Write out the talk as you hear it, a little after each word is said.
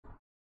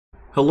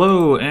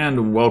Hello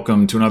and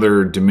welcome to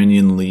another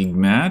Dominion League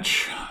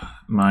match.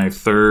 My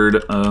third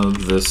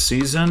of the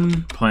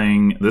season,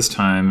 playing this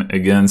time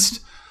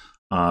against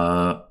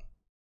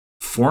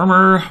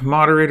former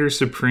Moderator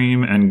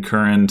Supreme and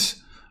current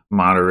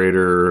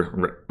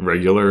Moderator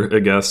Regular, I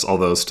guess,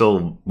 although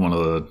still one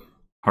of the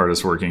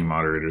hardest working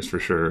moderators for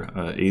sure,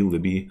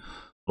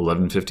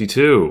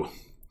 alibby1152.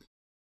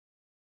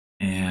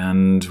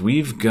 And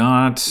we've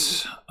got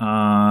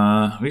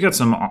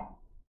some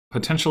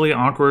potentially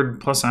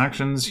awkward plus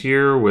actions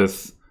here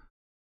with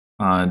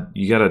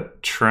you gotta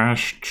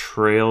trash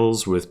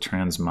trails with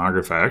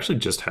transmogrify. I actually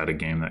just had a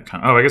game that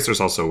I guess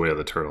there's also Way of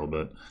the Turtle,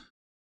 but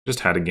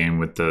just had a game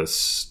with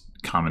this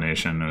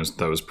combination.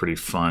 That was pretty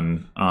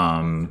fun.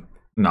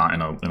 Not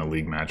in a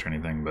league match or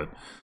anything, but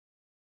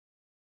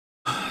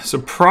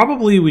so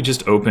probably we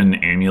just open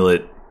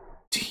Amulet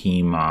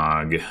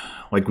T-Mog.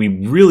 Like, we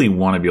really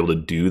want to be able to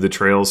do the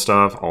trail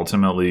stuff.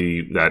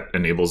 Ultimately, that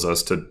enables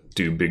us to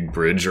do big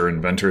bridge or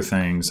inventor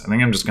things. I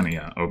think I'm just going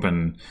to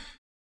open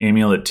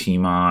Amulet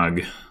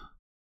T-Mog.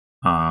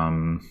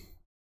 All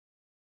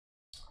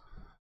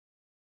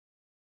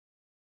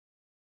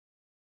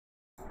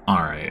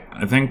right.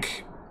 I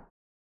think...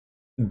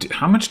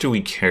 How much do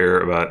we care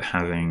about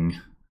having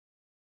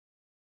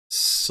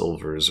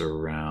silvers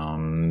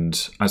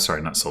around?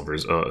 Sorry, not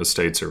silvers.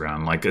 Estates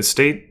around. Like,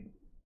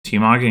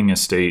 T-Mogging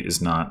estate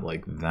is not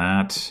like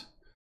that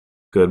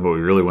good. What we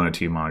really want to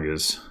T-Mog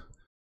is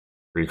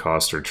free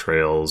cost or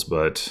trails,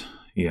 but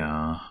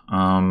yeah.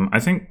 I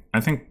think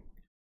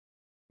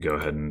go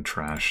ahead and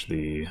trash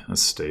the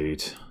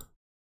estate.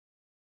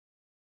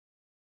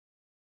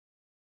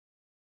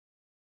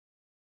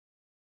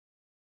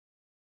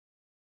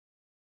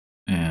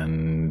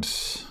 And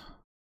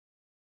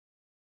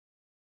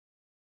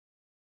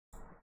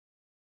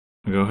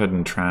I'll go ahead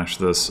and trash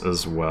this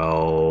as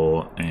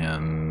well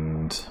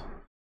and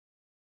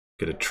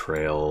get a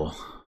trail.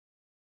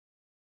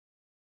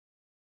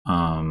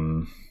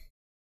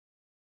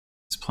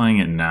 Playing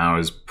it now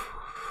is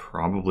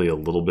probably a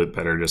little bit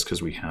better just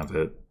because we have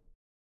it.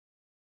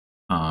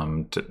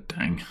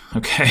 Dang.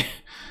 Okay. I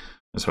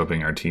was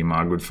hoping our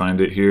T-Mog would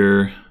find it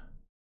here.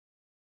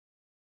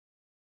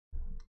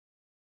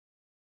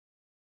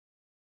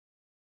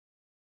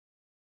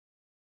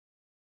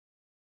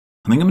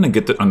 I think I'm going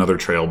to get another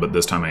trail, but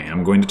this time I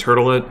am going to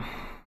turtle it.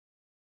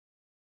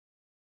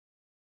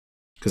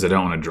 Because I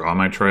don't want to draw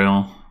my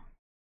trail.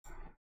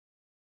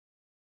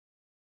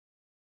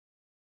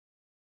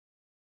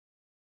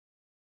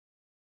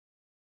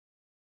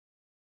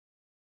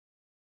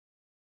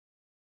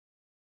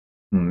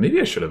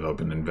 Maybe I should have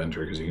opened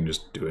Inventor, because you can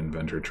just do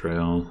Inventor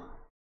Trail.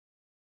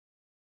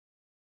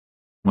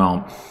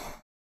 Well...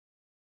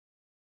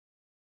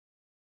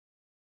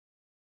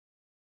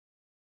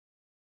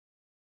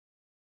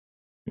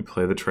 we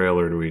play the trail,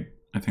 or do we...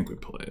 I think we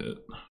play it,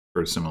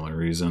 for similar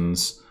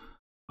reasons.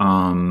 We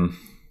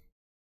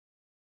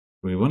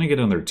want to get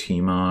another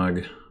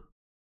T-Mog.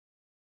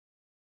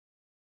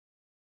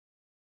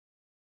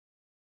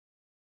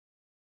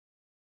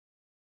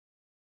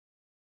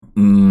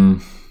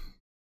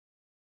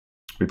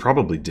 We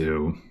probably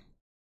do.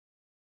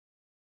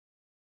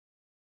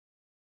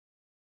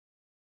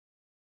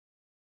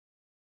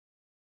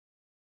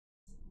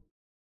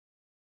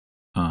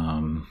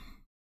 We'll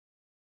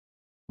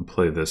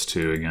play this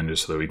too, again,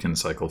 just so that we can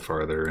cycle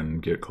farther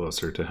and get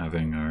closer to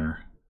having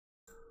our...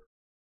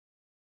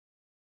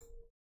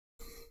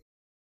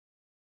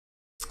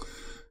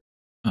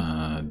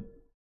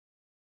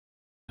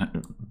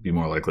 be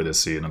more likely to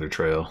see another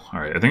trail.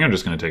 Alright, I think I'm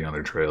just going to take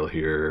another trail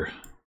here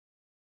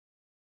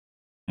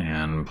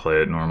and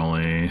play it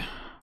normally.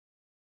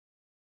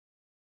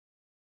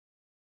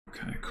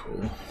 Okay,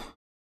 cool.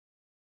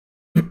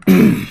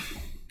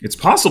 It's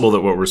possible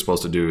that what we're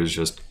supposed to do is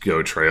just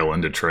go trail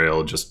into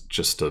trail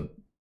just to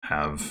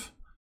have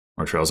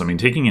more trails. I mean,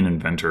 taking an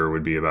inventor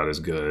would be about as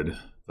good,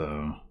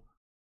 though.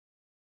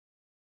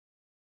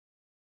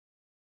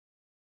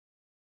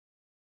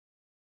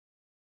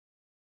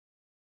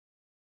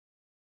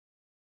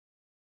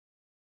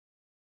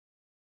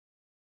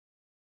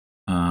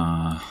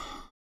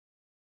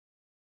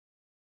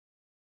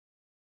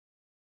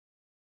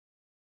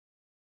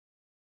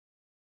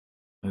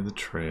 Play the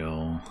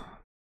trail.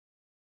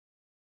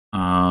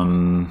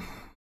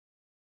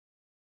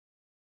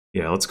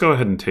 Yeah, let's go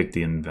ahead and take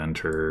the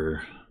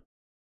inventor.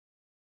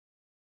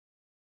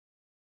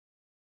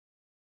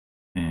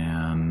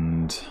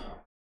 And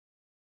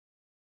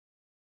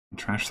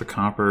trash the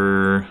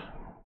copper.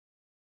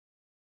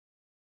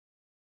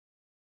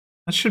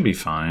 That should be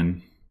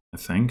fine, I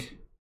think.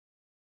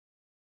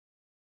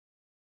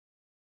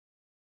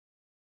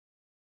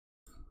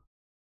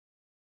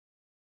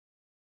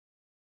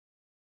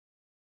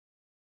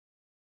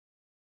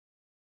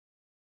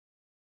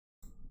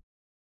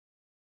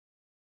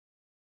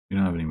 We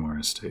don't have any more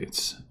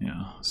estates,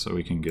 yeah, so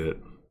we can get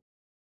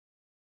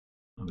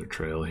another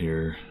trail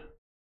here.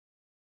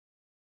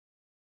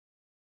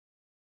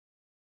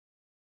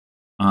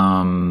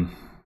 Yeah,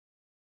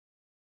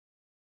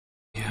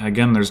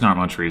 again, there's not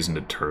much reason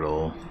to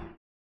turtle.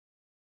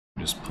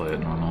 Just play it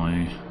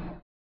normally.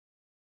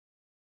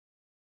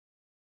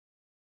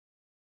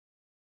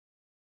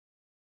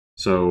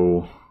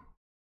 So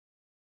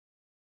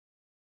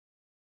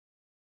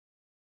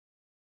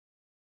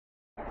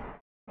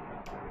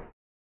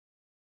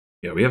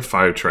yeah, we have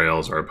 5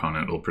 trails. Our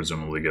opponent will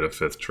presumably get a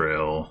 5th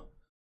trail.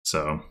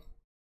 So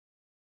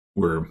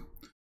we're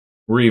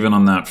even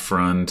on that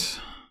front.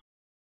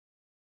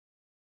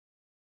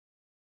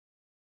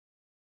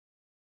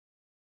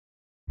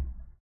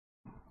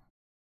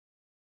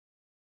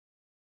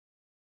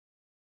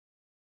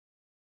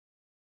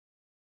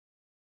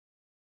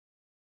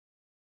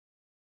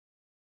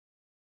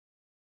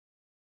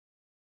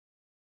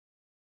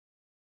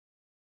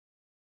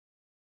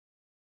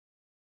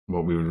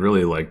 What we would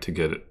really like to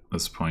get at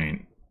this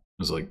point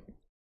is like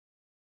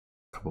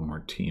a couple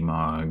more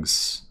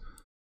T-Mogs.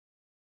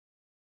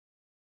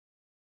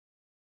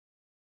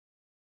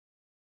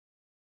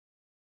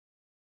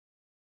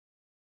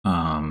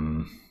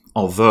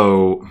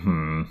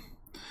 Although,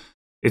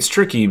 it's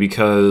tricky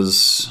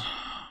because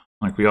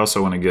like we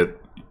also want to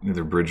get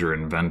either Bridge or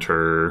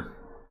Inventor.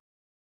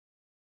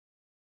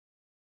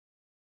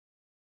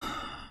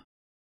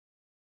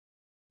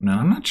 No,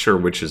 I'm not sure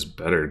which is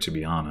better, to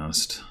be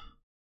honest.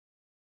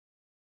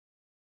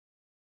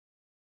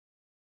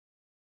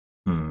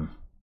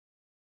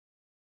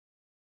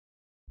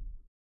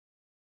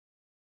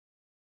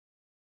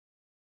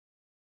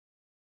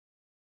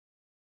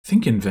 I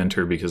think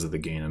Inventor because of the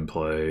gain and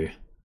play. And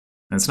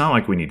it's not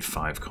like we need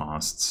 5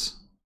 costs.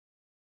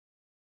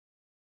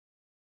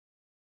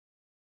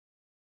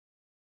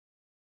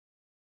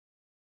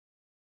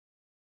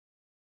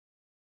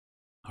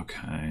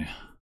 Okay.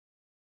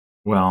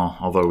 Well,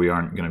 although we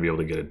aren't going to be able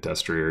to get a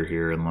Destrier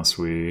here unless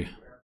we...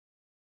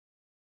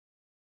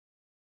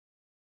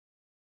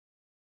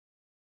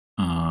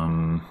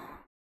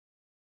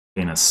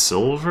 gain a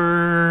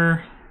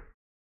silver?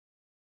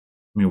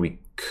 I mean, we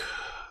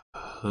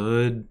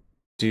could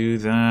do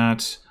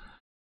that.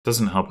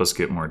 Doesn't help us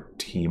get more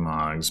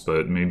T-Mogs,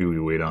 but maybe we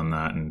wait on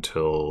that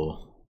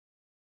until...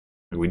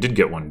 We did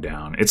get one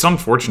down. It's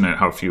unfortunate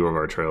how few of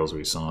our trails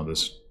we saw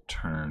this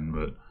turn,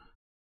 but...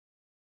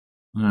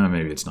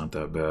 maybe it's not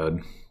that bad.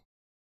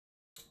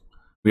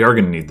 We are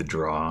going to need the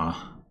draw.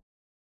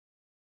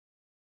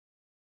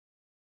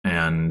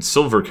 And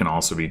silver can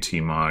also be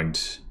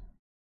T-Mogged,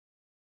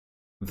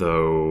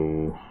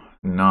 though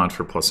not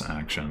for plus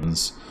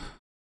actions.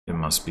 It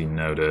must be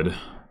noted.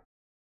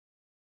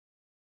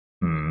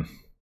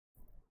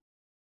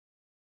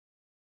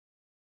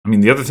 I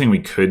mean, the other thing we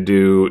could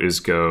do is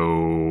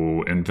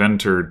go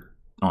Inventor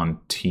on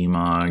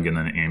T-Mog and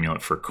then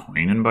Amulet for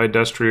coin and buy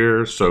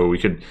Destrier. So we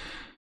could,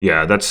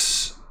 yeah,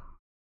 that's,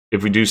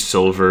 if we do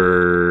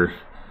silver,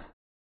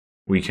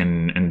 we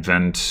can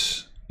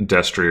invent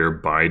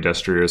Destrier, buy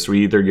Destrier. So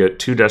we either get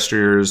 2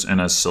 Destriers and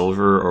a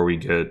silver, or we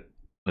get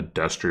a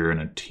Destrier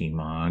and a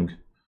T-Mog.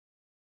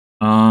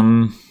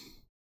 I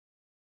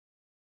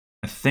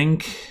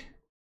think...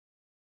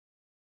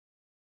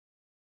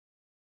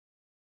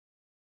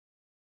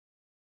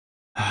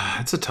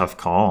 it's a tough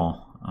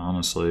call,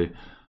 honestly.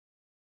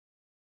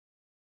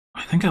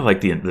 I think I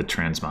like the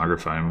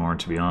Transmogrify more,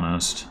 to be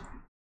honest.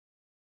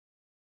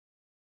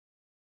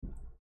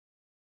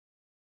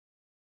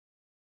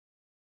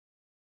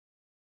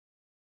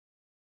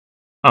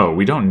 Oh,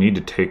 we don't need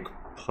to take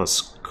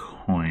plus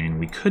coin.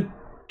 We could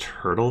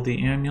turtle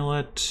the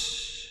amulet.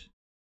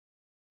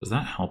 Does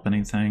that help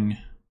anything?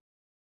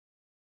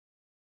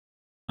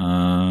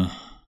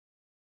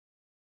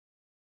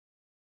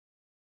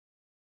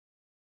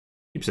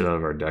 Keeps it out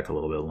of our deck a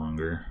little bit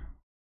longer.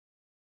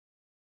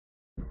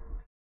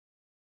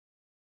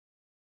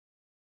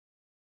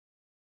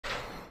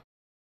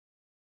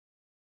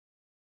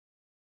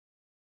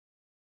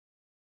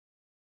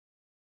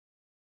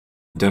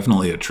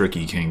 Definitely a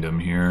tricky kingdom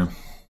here.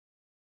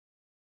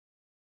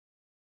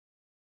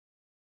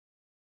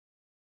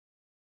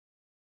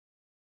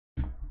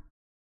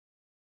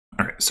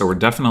 Alright, so we're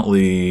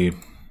definitely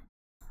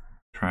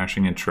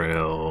trashing a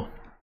trail,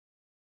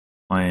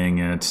 playing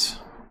it,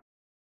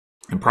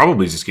 and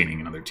probably just gaining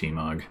another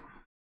T-Mog.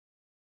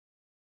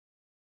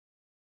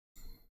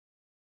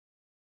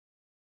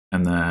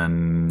 And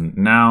then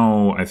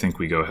now I think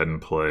we go ahead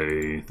and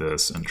play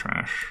this and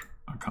trash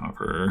a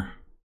copper.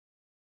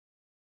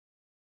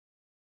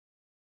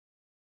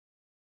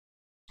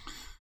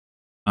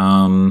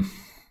 I'm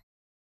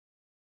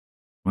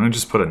gonna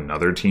just put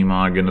another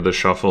T-Mog into the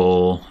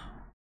shuffle.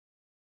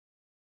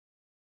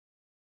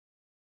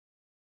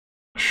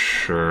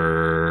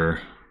 Sure.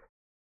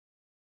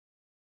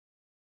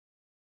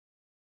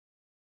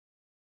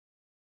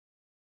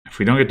 If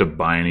we don't get to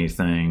buy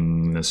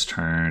anything this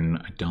turn,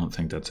 I don't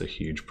think that's a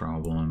huge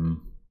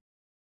problem.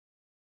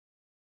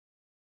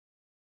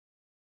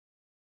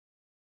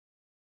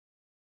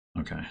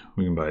 Okay,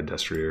 we can buy a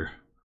Destrier.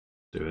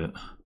 Do it.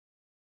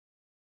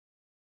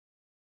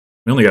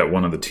 We only got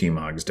one of the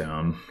T-Mogs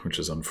down, which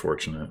is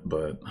unfortunate,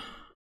 but...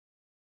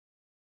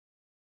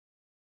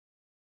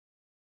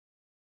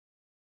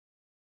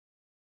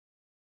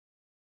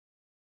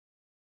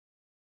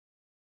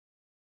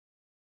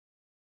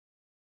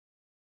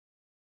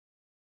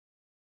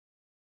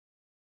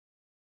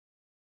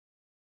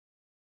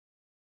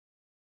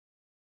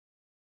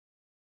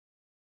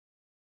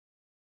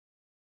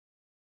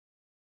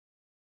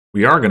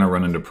 we are going to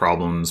run into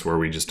problems where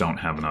we just don't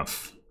have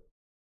enough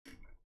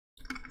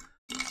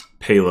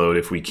payload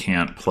if we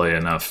can't play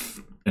enough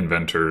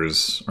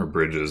inventors or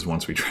bridges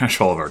once we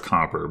trash all of our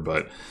copper.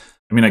 But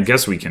I mean, I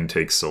guess we can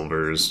take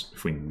silvers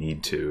if we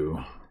need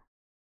to,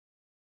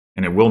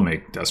 and it will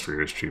make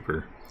destriers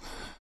cheaper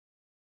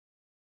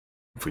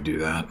if we do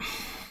that.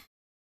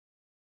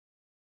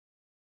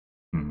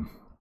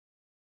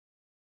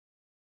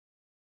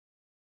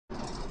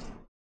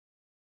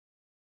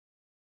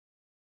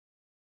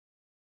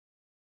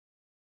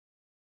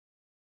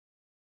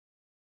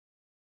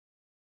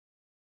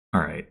 All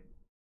right.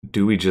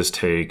 Do we just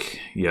take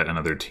yet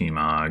another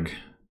T-Mog?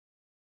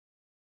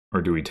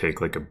 Or do we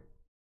take like a...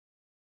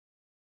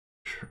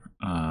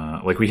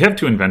 like we have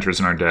 2 inventors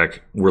in our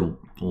deck. We're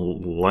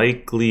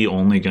likely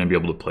only going to be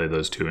able to play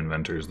those 2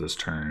 inventors this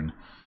turn.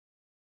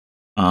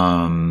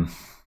 So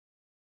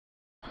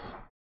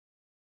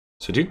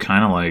I do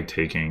kind of like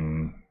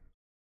taking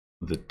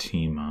the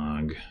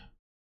T-Mog.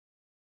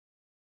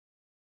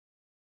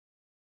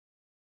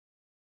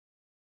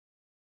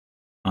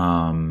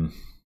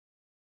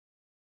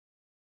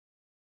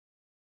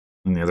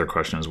 And the other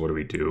question is, what do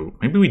we do?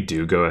 Maybe we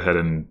do go ahead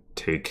and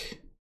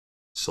take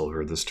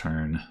silver this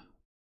turn.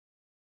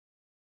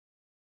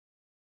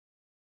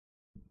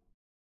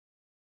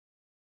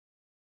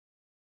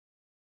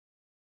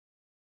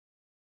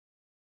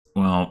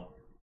 Well,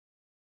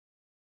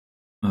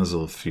 there's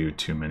a few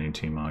too many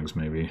T-Mogs,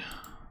 maybe.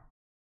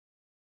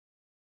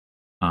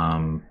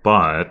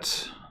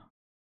 But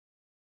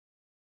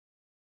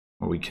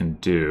what we can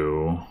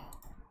do...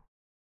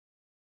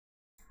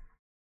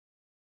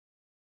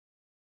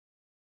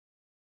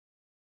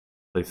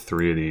 play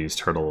 3 of these,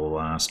 turtle the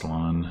last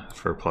one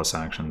for plus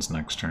actions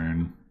next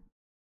turn.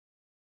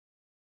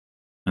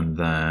 And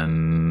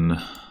then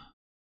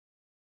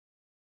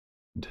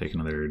take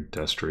another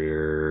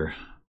destrier.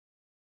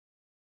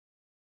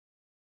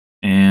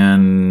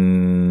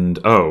 And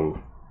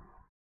oh,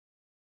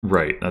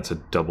 right, that's a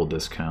double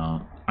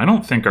discount. I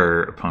don't think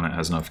our opponent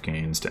has enough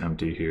gains to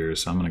empty here,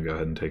 so I'm gonna go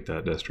ahead and take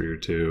that destrier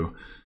too.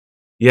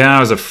 Yeah, I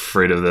was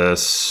afraid of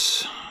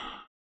this.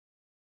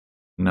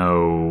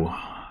 No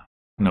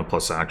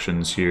plus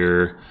actions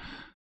here.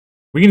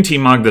 We can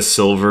T-Mog the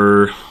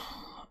silver.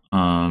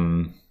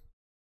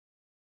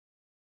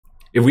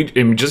 If we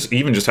even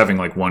just having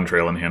like 1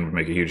 trail in hand would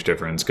make a huge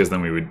difference, because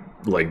then we would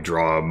like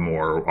draw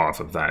more off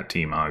of that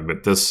T-Mog.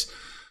 But this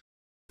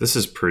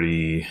is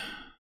pretty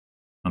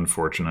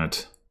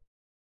unfortunate.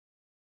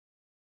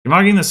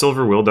 T-Mogging the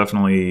silver will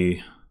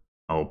definitely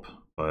help,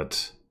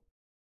 but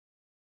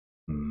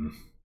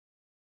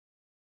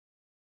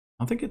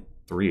I'll think it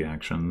 3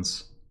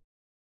 actions.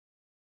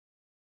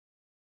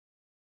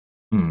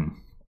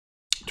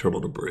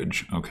 Turtle to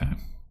bridge. Okay.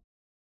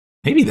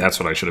 Maybe that's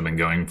what I should have been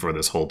going for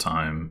this whole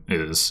time,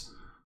 is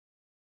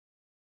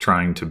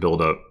trying to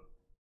build up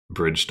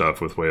bridge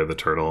stuff with Way of the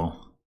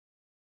Turtle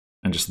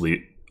and just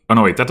leave. Oh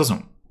no, wait, that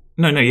doesn't.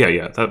 No,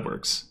 yeah, that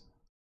works.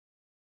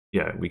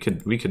 Yeah, we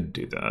could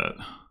do that.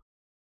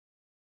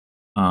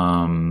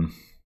 I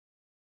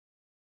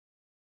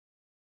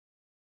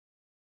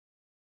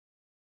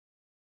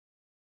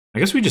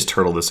guess we just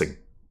turtle this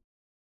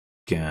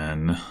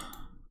again.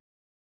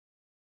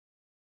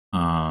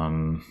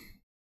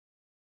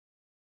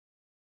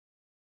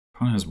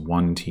 Opponent has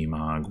 1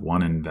 T-Mog,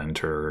 1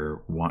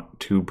 inventor,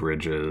 2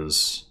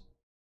 bridges.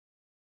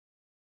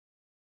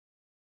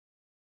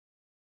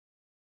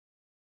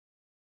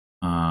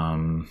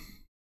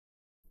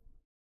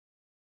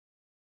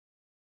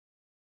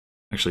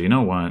 Actually, you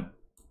know what?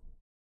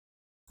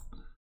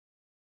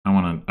 I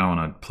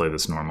wanna play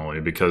this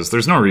normally, because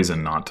there's no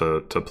reason not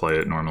to play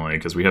it normally,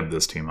 because we have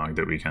this T-Mog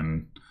that we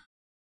can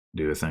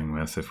do a thing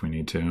with if we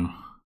need to.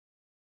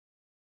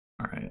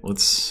 Alright,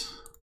 let's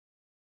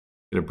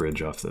get a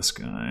bridge off this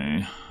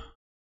guy.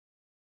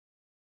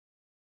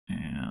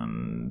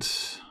 And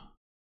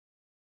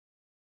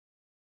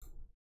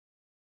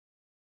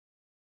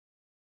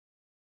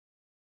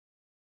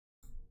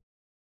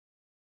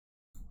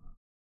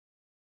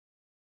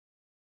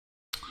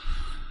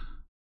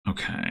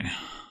okay.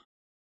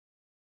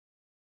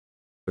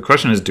 The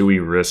question is, do we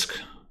risk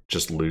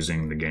just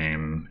losing the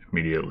game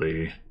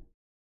immediately?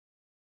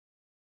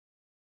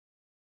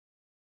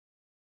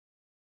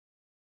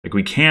 Like,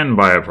 we can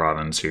buy a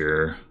province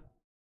here.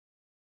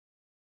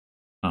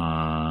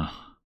 No,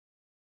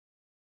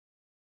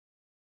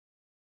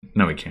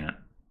 we can't.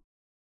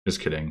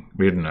 Just kidding.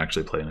 We didn't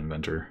actually play an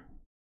inventor.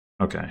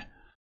 Okay.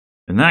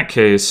 In that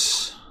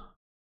case...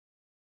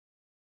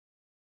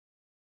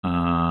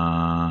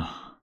 we're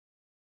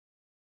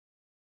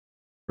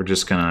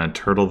just gonna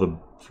turtle the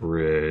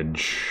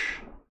bridge.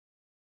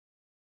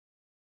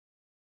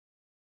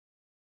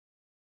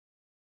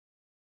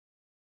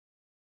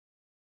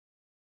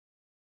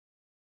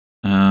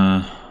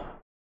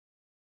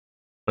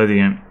 Play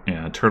the...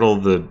 yeah, turtle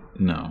the...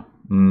 no.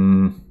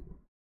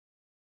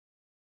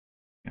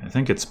 I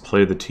think it's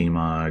play the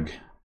T-Mog.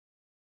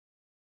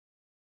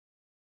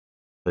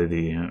 Play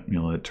the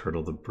amulet,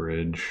 turtle the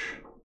bridge.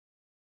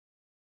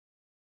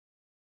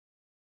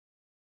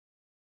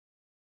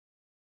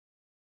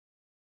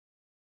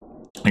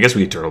 I guess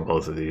we could turtle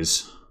both of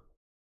these.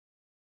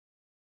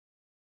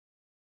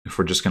 If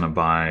we're just gonna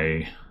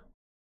buy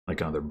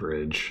like another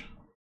bridge.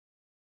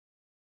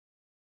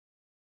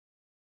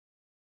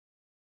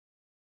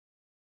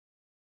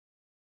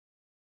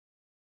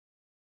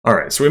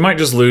 Alright, so we might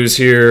just lose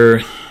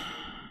here.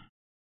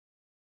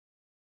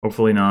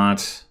 Hopefully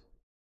not.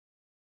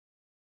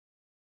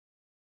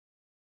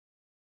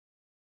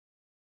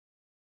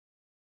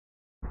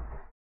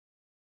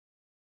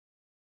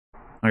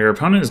 Your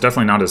opponent is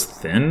definitely not as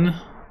thin.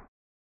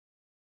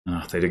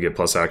 They did get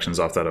plus actions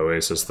off that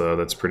Oasis, though.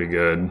 That's pretty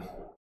good.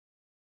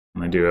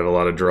 And they do have a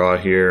lot of draw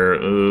here.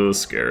 Ugh,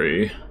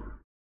 scary.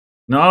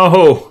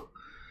 No!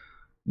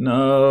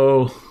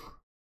 No!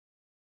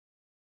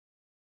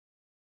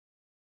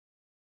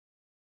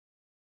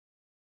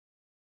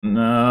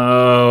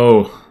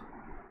 No!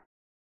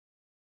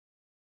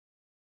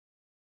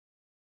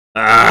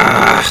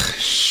 Ah,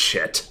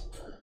 shit.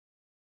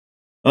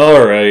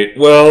 Alright,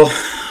 well...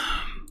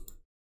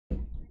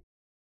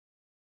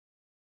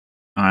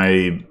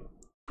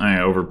 I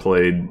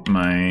overplayed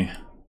my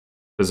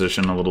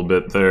position a little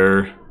bit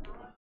there.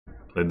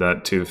 Played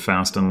that too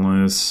fast and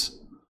loose.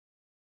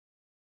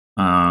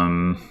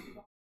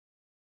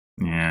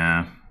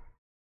 Yeah.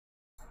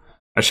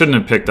 I shouldn't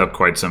have picked up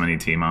quite so many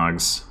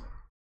T-Mogs.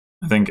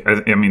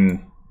 I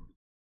mean,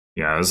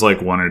 yeah, it was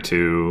like one or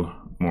two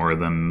more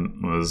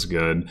than was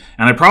good.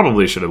 And I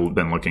probably should have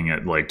been looking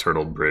at like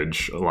Turtle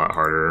Bridge a lot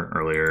harder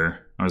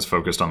earlier. I was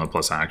focused on the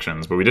plus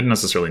actions, but we didn't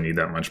necessarily need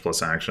that much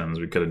plus actions.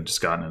 We could have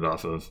just gotten it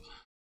off of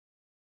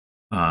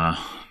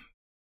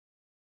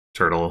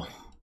Turtle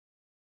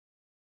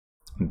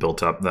and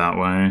built up that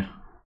way.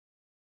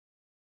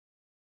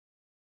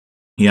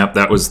 Yep,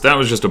 that was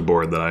just a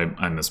board that I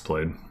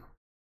misplayed.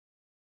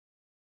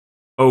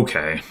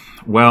 Okay,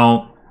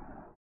 well,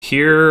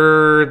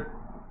 here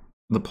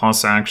the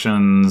plus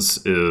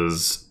actions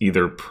is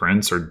either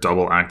Prince or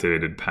double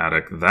activated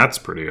Paddock. That's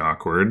pretty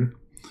awkward.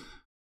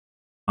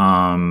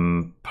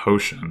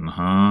 Potion,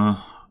 huh?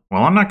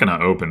 Well, I'm not gonna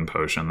open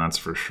Potion, that's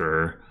for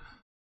sure.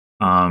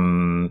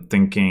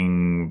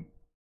 Thinking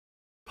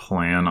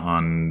plan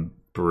on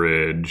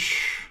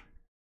bridge.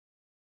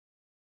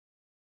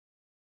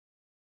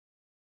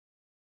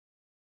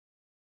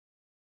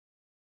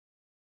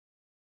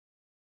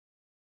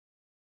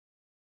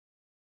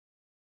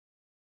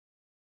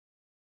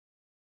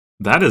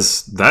 That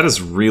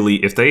is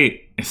really, if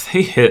they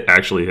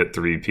actually hit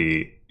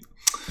 3P,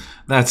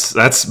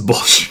 that's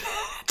bullshit.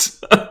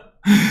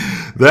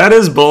 That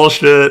is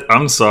bullshit.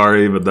 I'm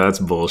sorry, but that's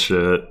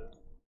bullshit.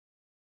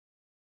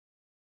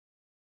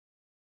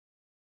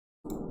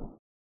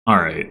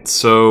 Alright,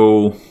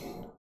 so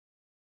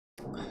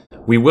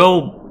we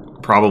will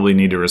probably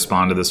need to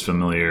respond to this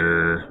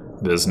familiar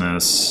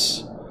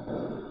business.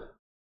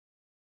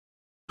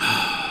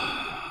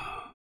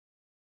 I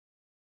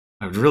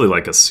would really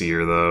like a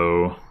seer,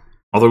 though.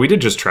 Although we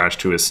did just trash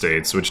 2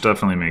 estates, which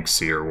definitely makes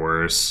seer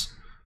worse.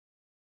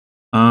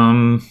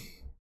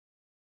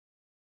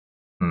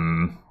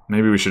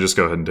 Maybe we should just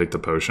go ahead and take the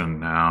potion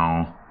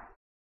now.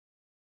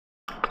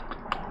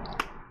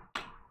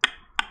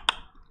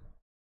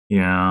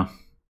 Yeah.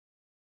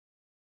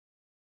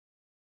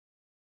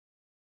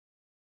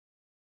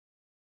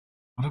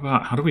 What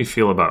about, how do we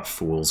feel about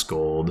Fool's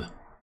Gold?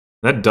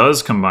 That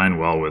does combine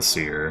well with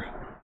Seer.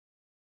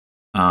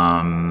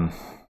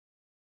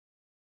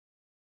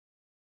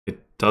 It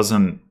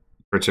doesn't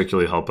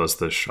particularly help us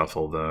this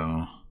shuffle,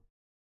 though.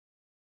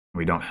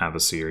 We don't have a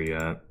Seer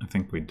yet. I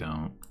think we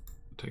don't.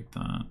 Take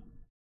that.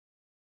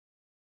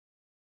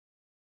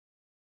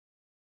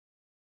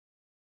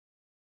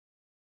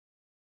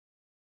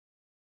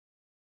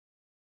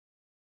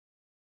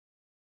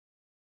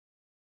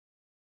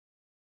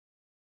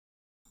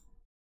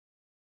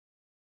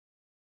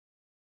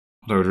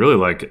 What I would really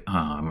like,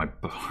 my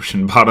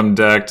potion bottom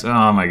decked.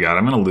 Oh my god,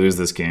 I'm gonna lose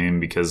this game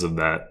because of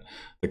that.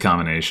 The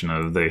combination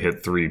of they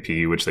hit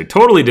 3P, which they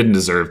totally didn't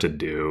deserve to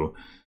do,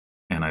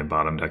 and I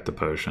bottom decked the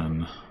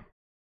potion.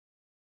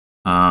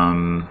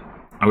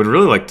 I would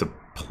really like to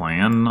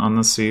plan on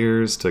the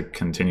Seers to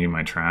continue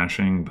my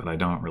trashing, but I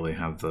don't really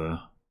have the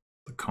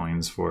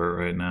coins for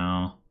it right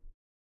now.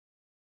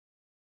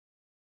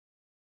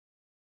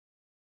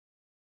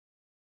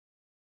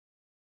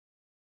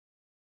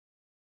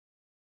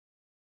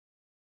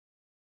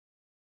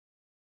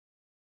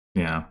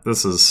 Yeah,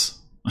 this is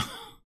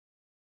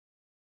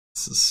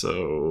this is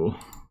so,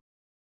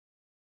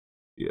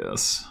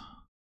 yes.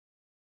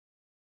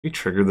 We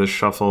trigger this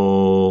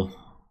shuffle.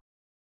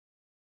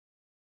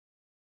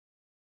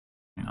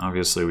 I mean,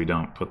 obviously we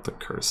don't put the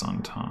curse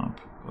on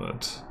top,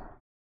 but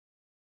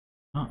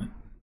oh.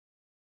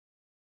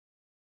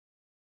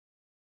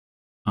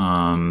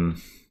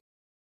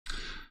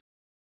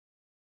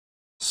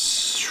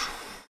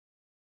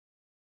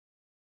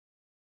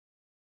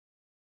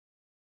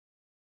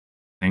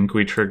 Think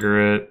we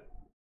trigger it.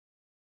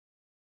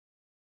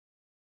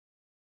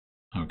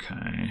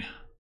 Okay.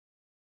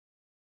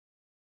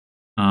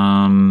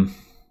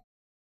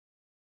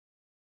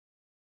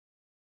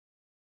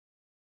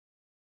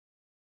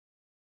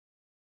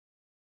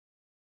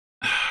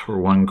 We're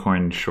 1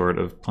 coin short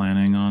of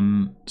planning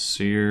on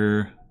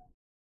seer.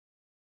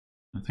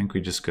 I think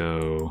we just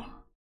go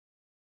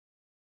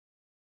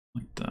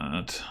like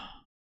that.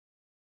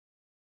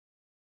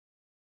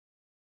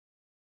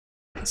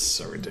 That's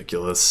so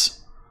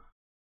ridiculous.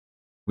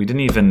 We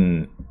didn't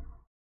even...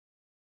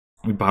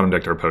 We bottom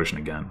decked our potion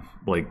again.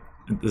 Like,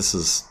 this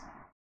is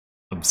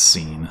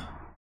obscene.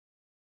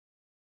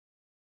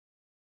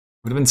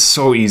 Would have been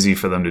so easy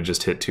for them to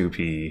just hit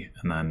 2p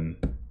and then...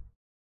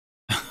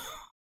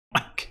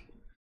 like...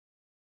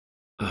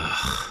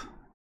 Ugh.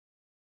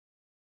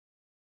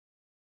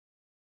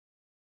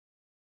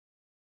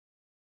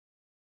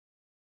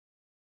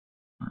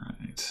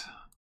 Alright.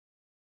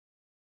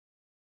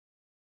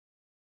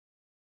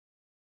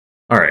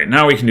 Alright,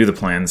 now we can do the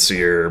plan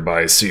seer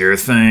by seer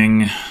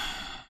thing.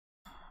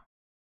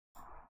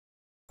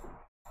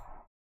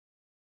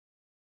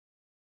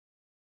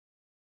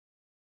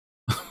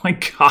 Oh my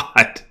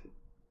god.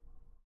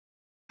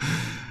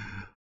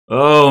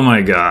 Oh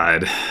my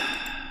god.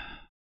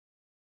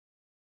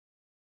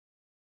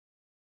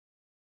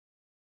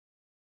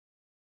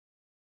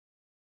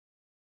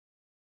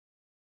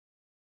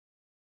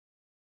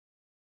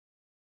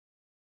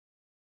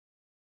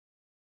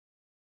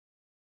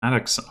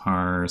 Addicts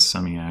are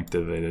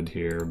semi-activated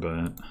here,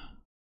 but...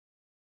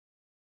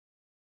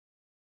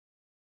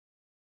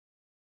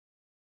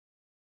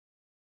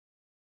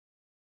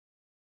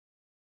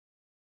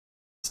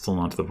 Still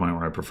not to the point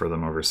where I prefer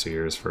them over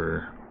seers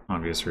for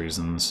obvious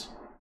reasons.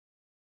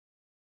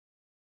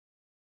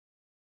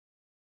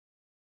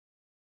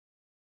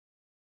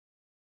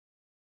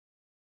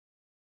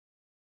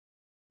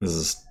 This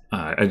is...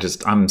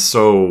 I'm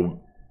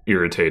so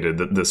irritated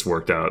that this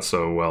worked out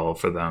so well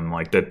for them.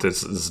 Like, that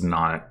this is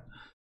not...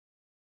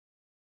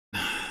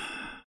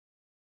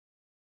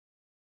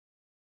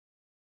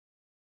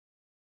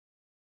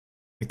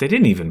 Like, they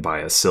didn't even buy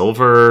a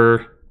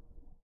silver...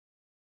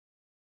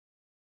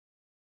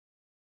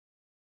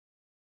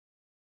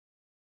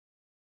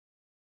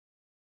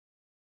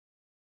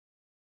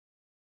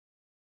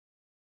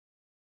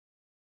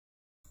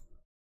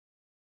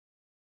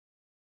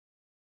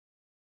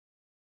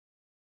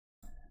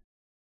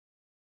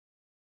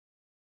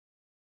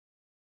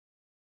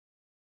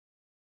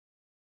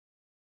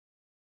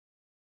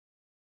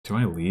 Do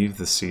I leave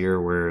the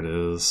seer where it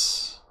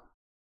is?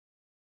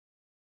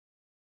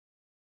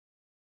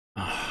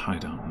 I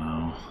don't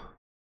know.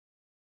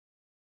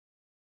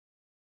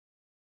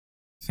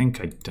 I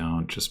think I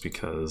don't, just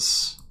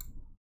because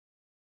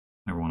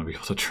I want to be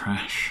able to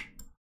trash.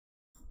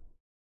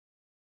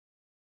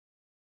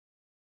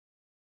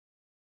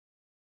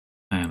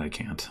 And I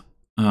can't.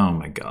 Oh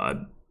my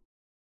god.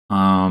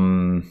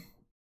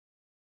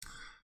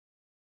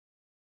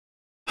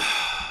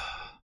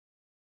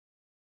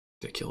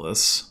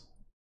 Ridiculous.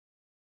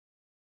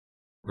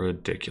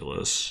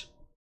 Ridiculous.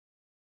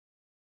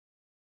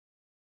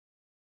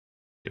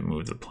 You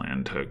move the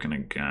plan token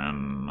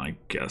again, I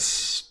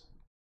guess.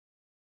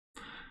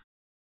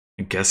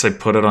 I guess I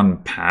put it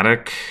on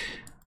Paddock.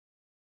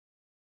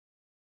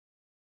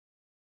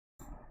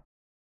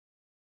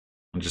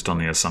 Just on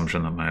the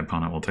assumption that my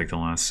opponent will take the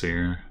last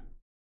seer.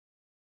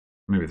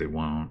 Maybe they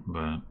won't,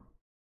 but...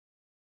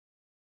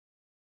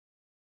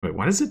 Wait,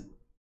 why does it...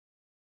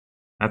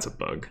 That's a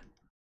bug.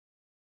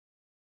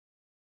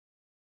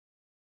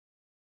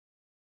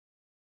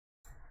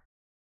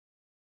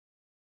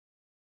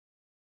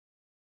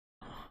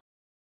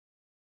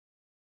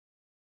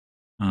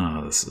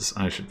 Oh, this is...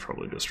 I should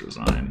probably just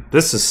resign.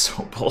 This is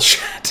so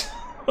bullshit.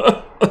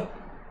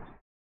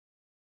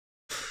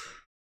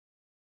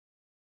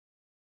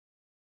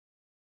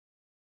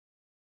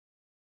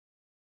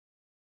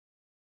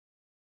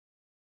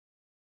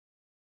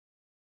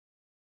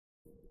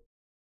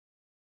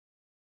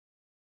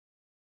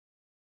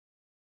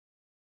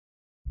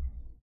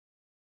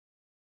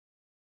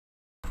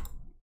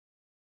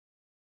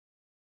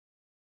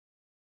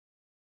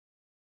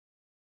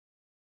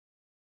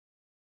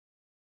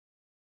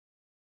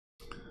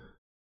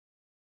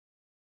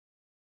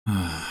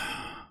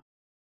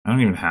 I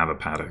don't even have a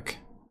Paddock.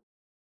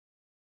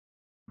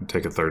 I'd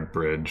take a third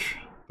bridge,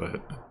 but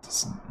it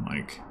doesn't,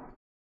 like...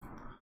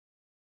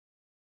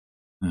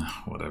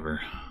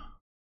 whatever.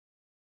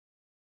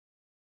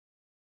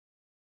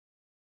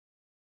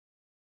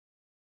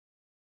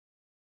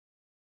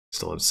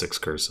 Still have 6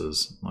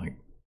 curses. Like,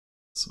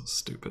 so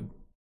stupid.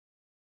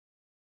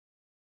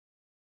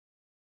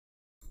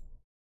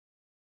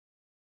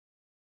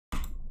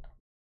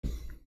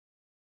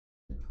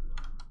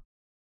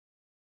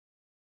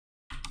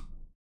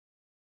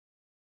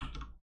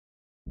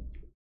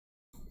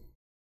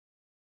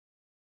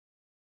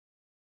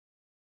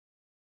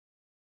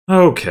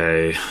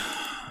 Okay.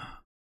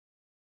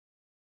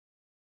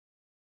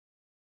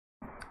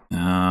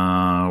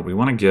 We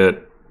want to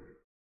get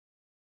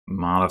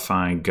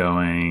modify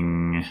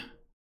going.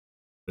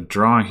 The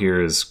draw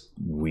here is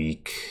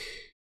weak.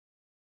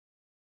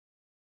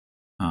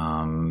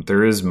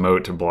 There is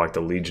moat to block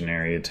the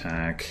legionary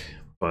attack,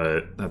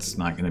 but that's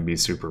not going to be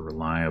super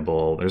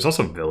reliable. There's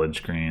also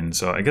village green,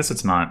 so I guess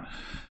it's not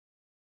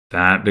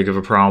that big of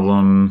a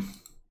problem.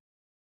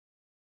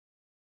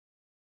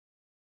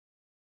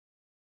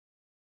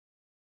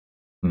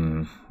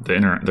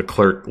 The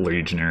clerk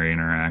legionary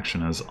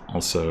interaction is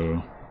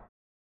also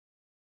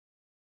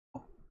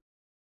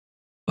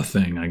a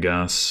thing, I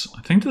guess.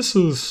 I think this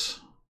is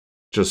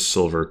just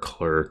silver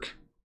clerk.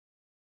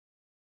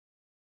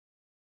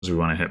 Because we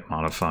want to hit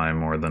modify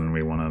more than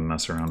we want to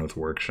mess around with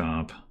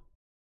workshop.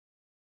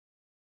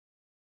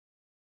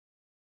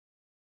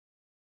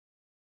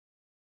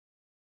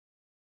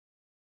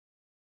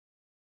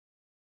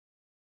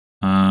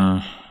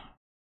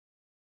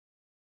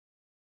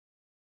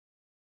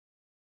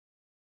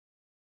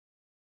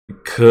 We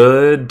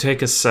could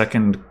take a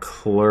second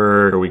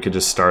clerk, or we could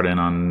just start in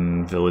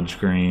on village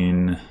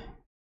green.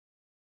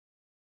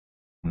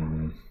 I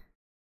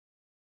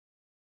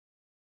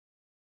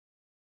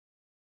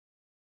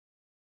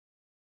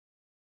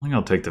think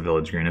I'll take the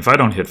village green. If I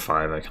don't hit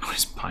 5, I can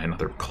always buy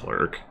another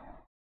clerk.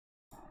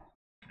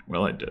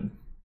 Well, I did.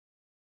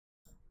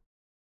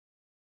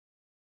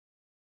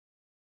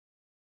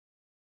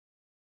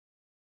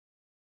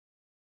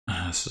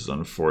 This is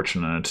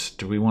unfortunate.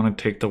 Do we want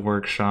to take the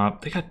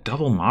workshop? They got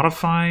double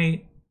modify?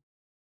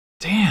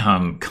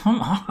 Damn,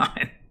 come on.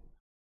 What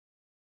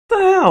the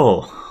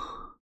hell?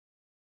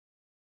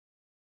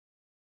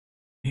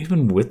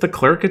 Even with the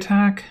clerk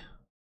attack?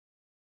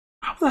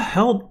 How the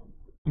hell?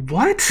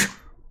 What?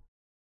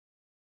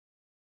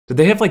 Did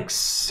they have like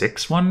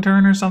 6 one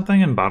turn or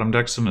something and bottom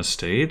deck some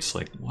estates?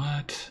 Like,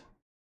 what?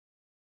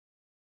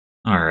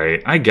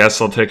 Alright, I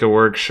guess I'll take a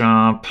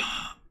workshop.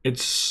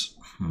 It's...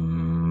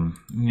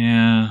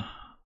 yeah.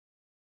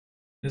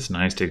 It's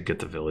nice to get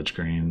the village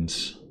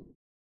greens.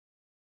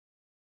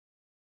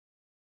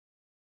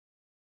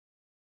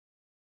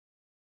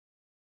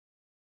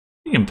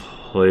 We can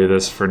play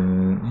this for...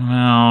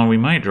 well, we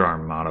might draw our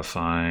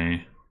modify.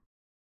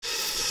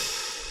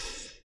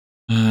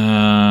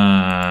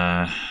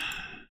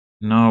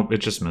 Nope, it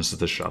just misses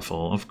the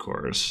shuffle, of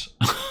course.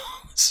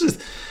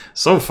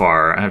 So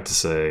far, I have to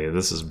say,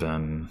 this has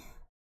been...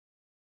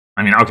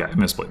 I mean, okay, I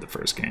misplayed the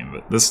first game,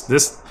 but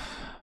this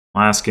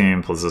last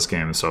game plus this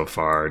game so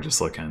far just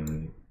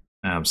looking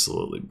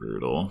absolutely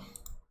brutal.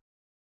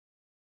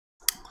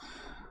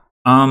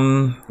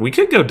 We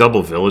could go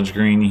double village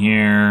green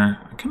here.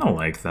 I kind of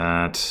like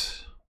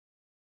that.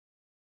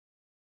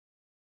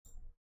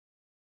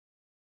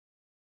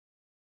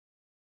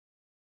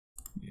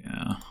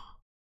 Yeah.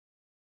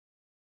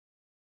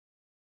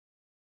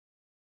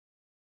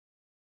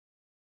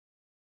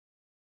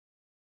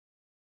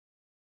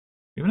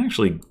 We haven't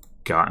actually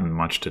gotten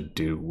much to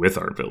do with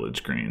our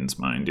village greens,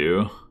 mind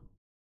you.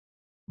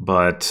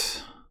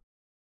 But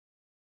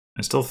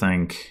I still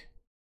think...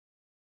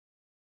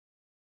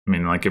 I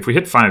mean, like, if we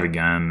hit 5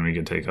 again, we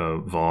could take a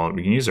vault.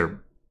 We can use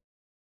our...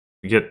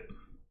 we get...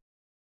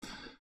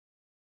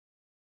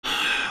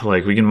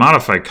 like, we can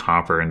modify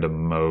copper into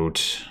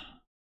moat.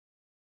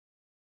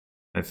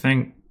 I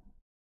think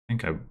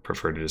I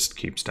prefer to just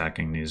keep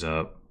stacking these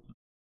up.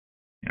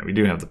 Yeah, we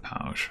do have the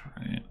pouch,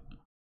 right?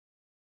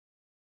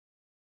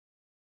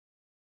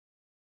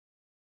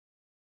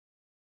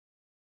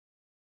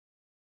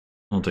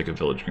 We'll take a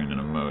village green and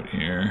a moat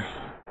here.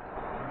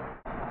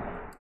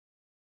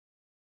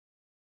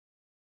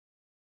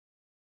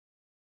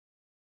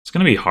 It's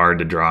going to be hard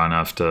to draw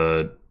enough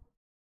to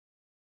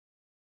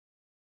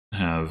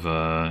have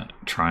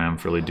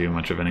Triumph really do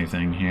much of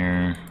anything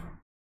here.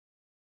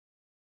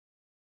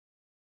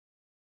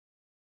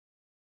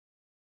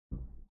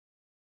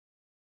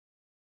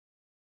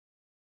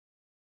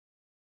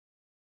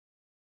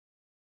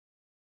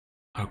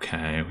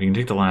 Okay, we can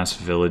take the last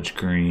village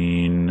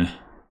green.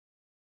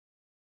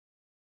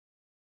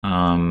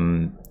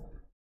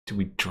 Do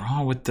we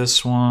draw with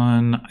this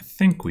one? I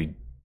think we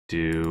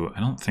do. I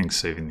don't think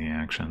saving the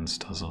actions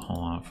does a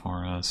whole lot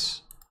for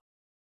us.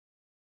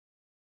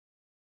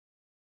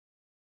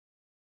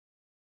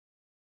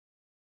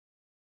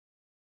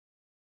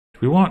 Do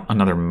we want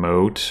another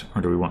moat,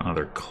 or do we want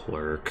another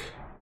clerk?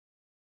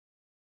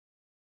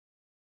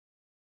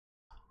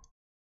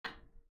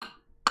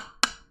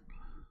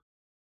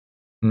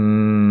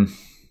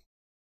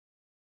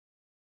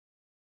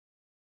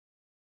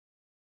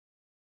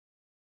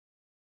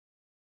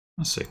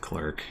 Let's say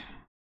clerk.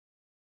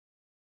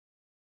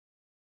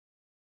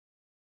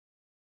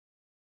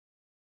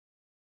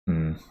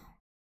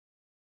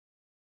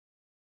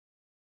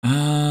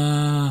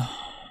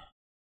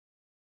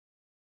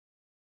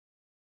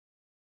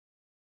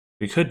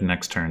 We could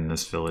next turn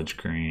this village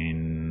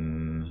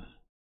green.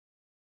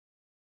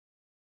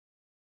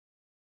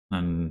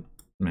 And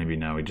maybe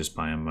now we just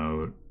buy a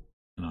moat.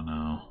 I don't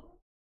know.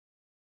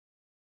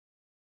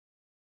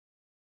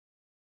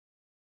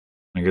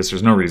 I guess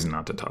there's no reason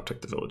not to top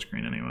deck the village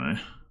green anyway.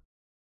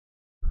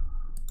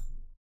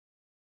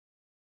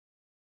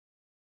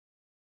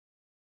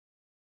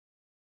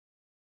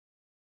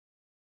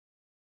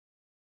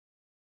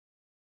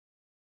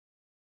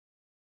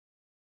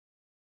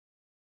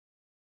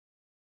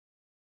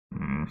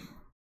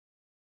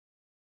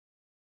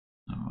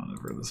 Oh,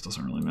 whatever, this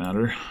doesn't really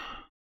matter.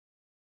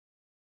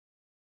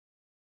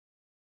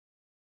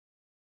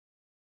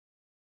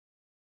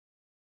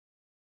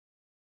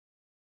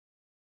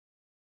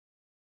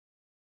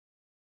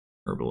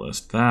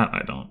 Herbalist. That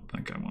I don't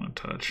think I want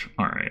to touch.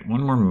 Alright,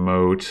 one more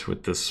moat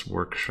with this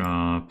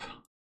workshop.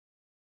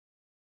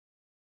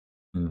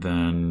 And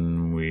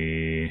then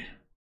we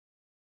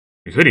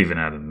could even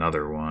add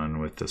another one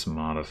with this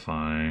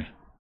modify.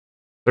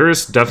 There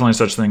is definitely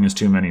such thing as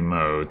too many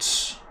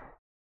moats.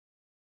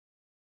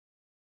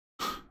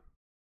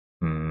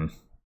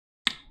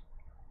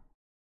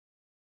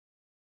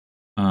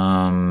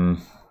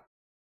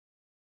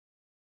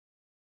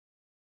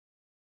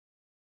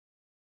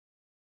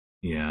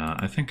 Yeah,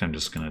 I think I'm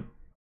just gonna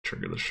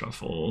trigger the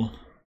shuffle.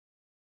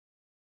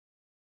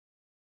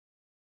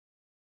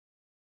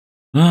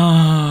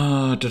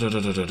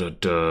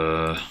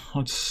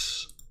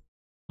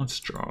 Let's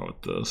draw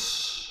with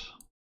this.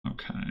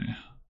 Okay.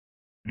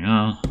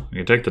 Yeah, we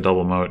can take the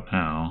double moat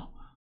now.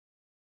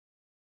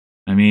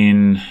 I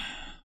mean,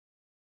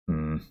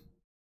 kind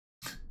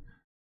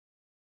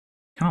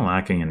of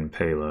lacking in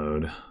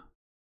payload,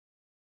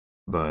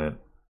 but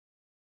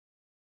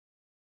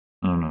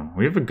I don't know.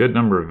 We have a good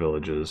number of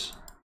villages.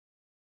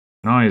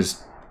 We can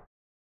always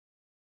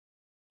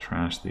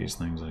trash these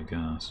things, I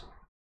guess.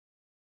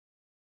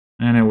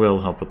 And it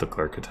will help with the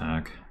clerk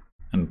attack,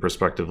 and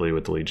prospectively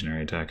with the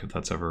legionary attack if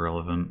that's ever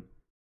relevant.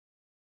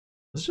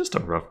 It's just a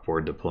rough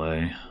board to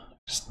play.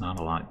 Just not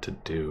a lot to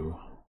do.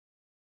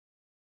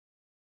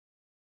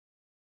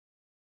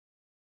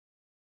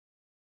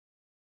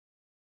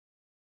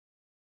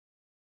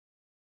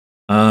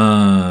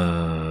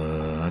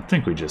 I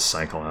think we just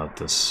cycle out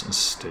this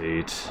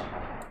estate.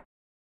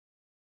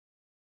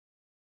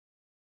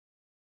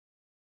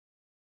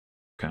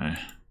 Okay.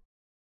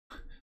 I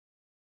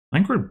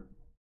think we're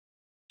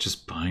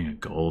just buying a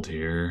gold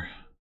here.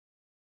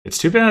 It's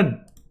too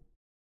bad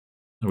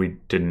we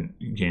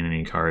didn't gain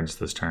any cards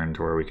this turn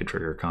to where we could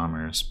trigger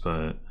commerce,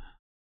 but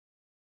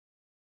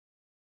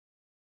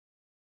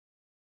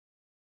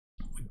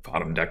we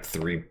bottom decked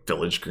 3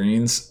 village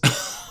greens.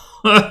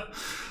 I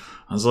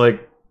was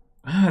like,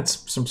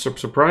 it's some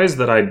surprised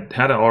that I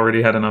had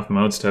already had enough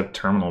modes to have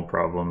terminal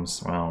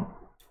problems. Well,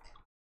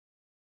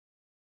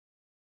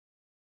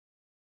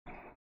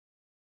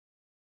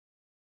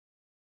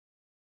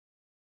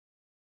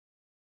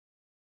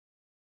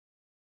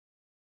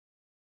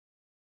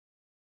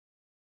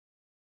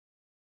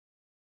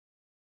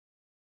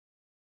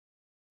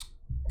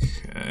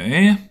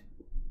 okay.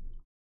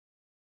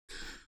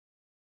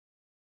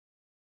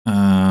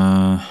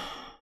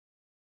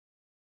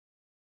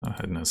 Go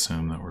ahead and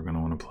assume that we're going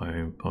to want to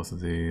play both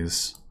of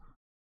these.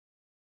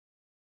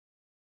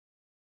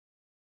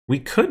 We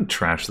could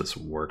trash this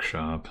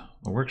workshop.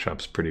 The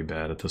workshop's pretty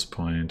bad at this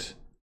point.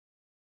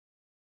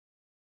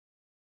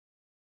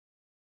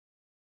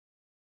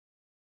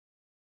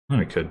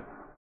 We could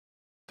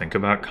think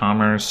about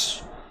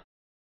commerce.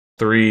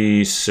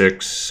 3,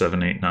 6,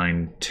 7, 8,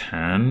 9,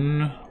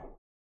 10.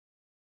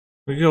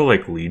 We could go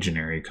like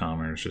legionary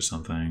commerce or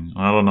something.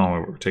 I don't know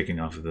what we're taking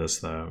off of this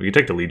though. We could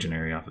take the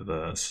legionary off of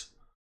this.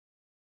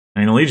 I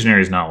mean, the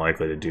legionary is not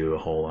likely to do a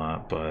whole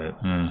lot, but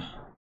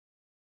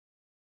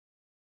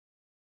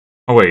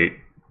oh wait,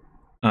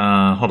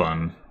 hold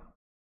on.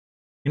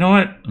 You know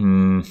what?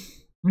 Let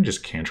me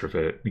just cantrip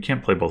it. We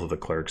can't play both of the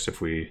clerks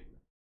if we.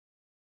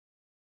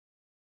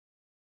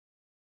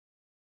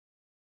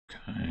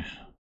 Okay.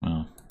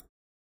 Well.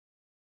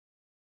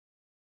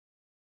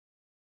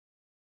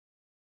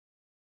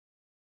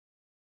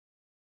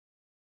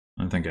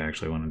 I think I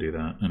actually want to do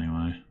that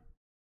anyway.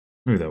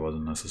 Maybe that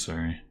wasn't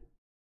necessary.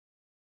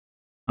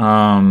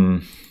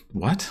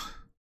 What?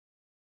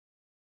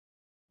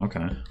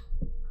 Okay.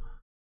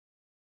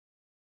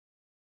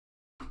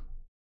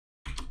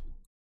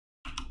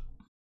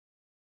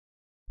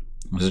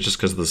 Was it just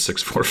because of the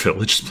 6-4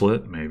 village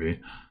split? Maybe.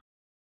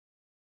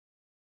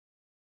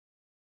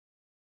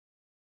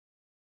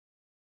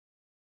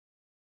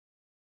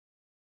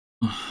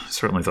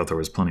 Certainly thought there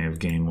was plenty of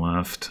game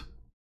left.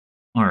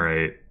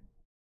 Alright.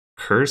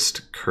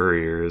 Cursed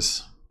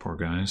couriers. Poor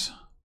guys.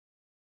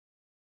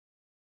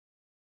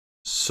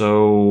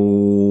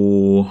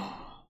 So...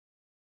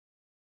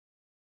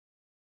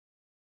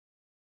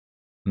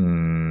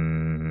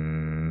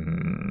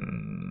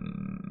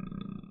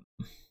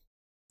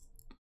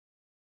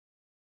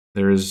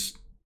 There's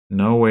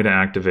no way to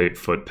activate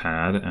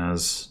footpad,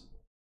 as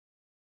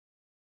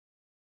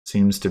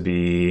seems to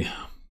be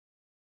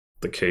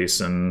the case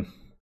in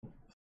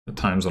the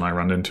times when I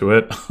run into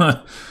it.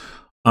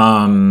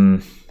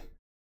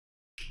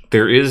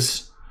 There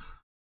is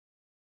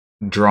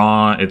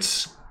draw.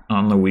 It's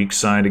on the weak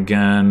side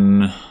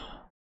again.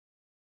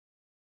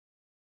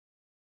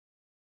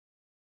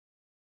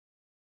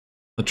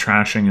 The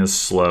trashing is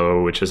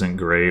slow, which isn't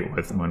great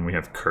with when we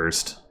have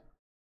cursed.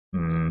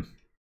 I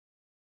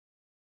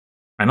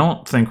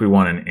don't think we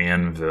want an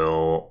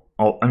anvil.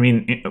 I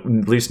mean,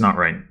 at least not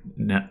right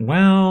now.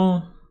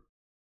 Well,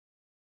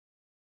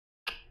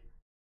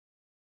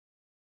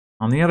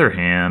 on the other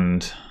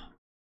hand,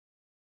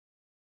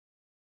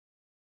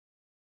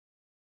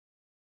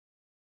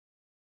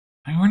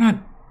 I mean, we're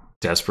not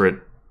desperate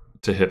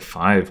to hit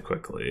 5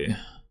 quickly.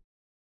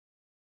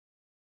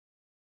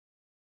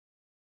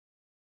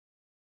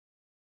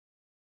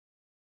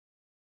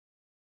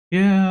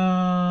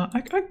 Yeah,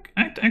 I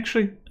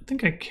actually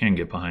think I can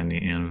get behind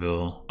the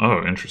anvil.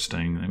 Oh,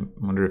 interesting. I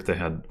wonder if they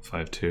had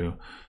 5-2.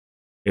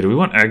 Yeah, do we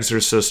want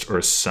Exorcist or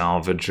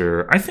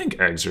Salvager? I think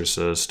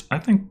Exorcist. I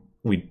think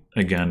we,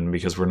 again,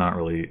 because we're not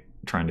really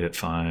trying to hit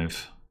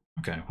 5.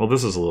 Okay, well,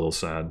 this is a little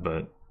sad,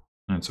 but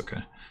that's okay.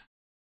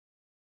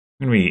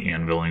 I'm gonna be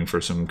anviling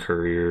for some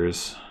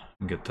couriers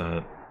and get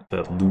that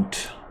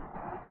loot.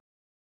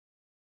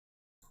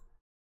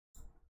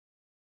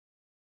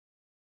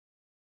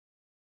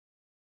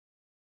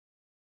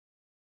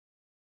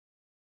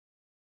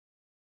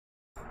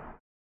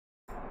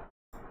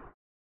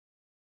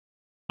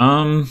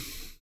 I'm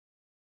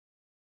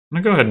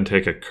gonna go ahead and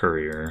take a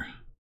courier.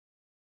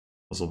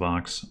 Puzzle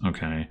box.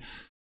 Okay.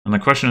 And the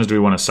question is, do we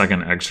want a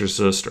second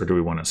Exorcist or do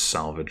we want a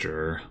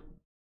Salvager?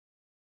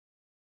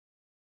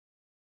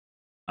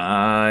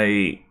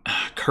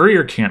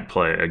 Courier can't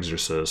play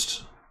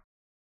Exorcist,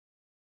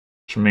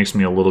 which makes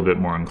me a little bit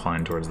more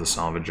inclined towards the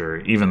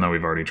Salvager, even though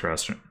we've already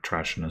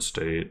trashed an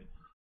estate.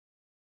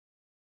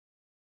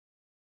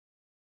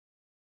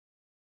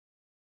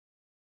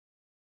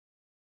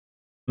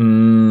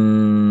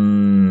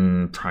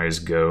 Prize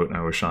Goat.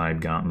 I wish I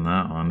had gotten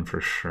that one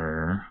for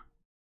sure.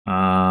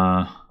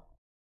 One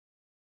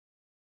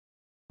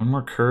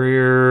more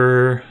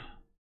courier.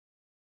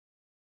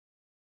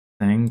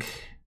 I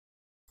think.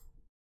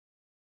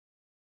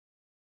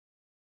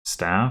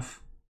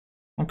 Staff?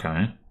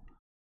 Okay.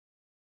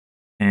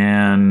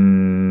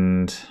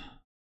 And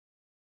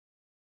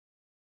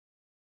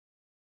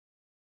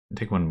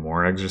take one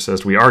more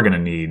Exorcist. We are going to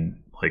need,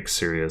 like,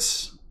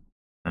 serious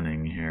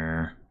thinning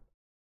here.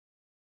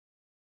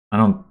 I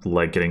don't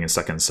like getting a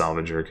second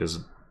Salvager because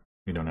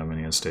we don't have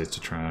any estates to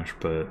trash,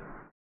 but...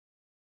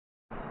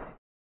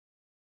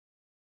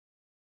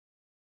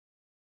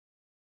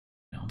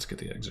 yeah, let's get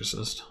the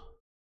Exorcist.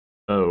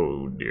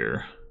 Oh,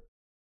 dear.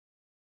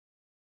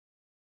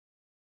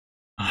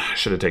 I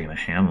should have taken a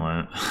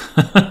Hamlet.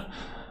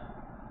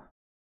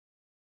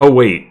 Oh,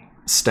 wait.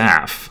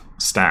 Staff.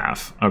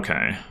 Staff.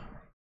 Okay.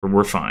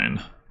 We're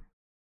fine.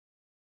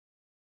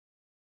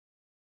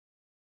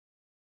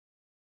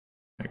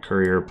 Okay,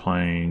 courier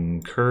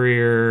playing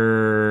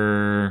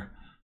courier.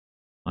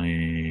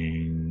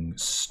 Playing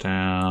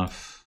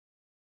staff.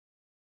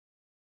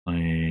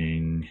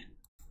 Playing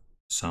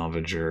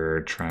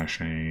salvager.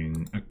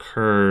 Trashing a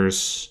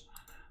curse.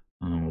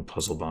 And then we'll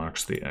puzzle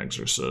box the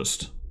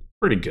Exorcist.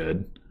 Pretty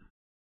good,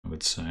 I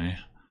would say.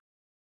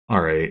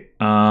 Alright.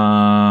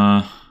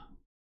 I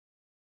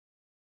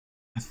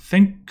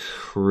think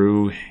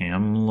Crew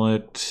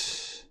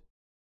Hamlet.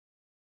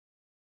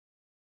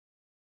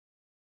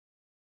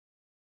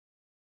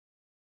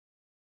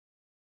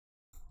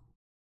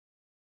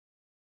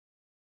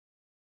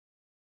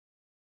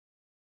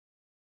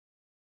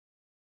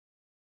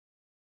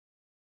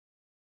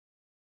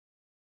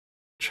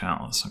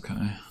 Chalice,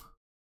 okay.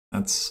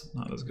 That's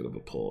not as good of a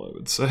pull, I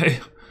would say.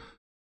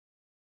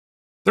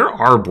 There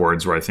are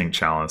boards where I think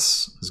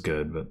Chalice is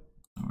good, but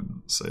I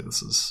wouldn't say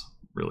this is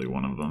really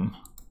one of them.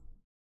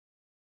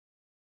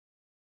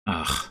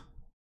 Ugh.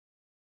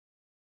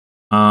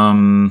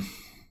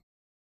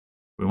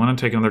 We want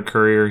to take another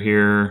courier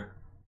here,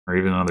 or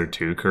even another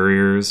 2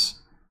 couriers.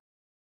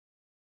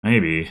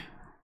 Maybe.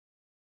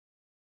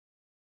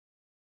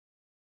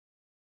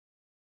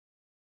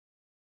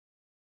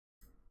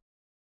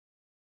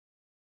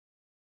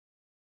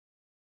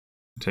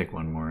 Take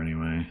one more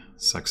anyway.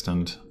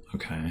 Sextant.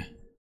 Okay.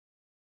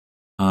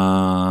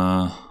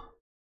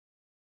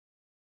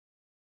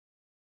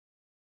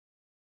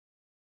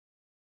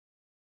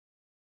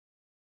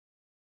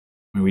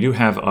 We do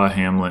have a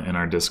Hamlet in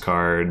our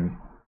discard.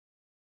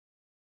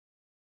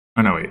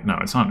 Oh, no, wait. No,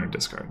 it's not in our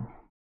discard.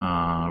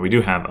 We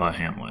do have a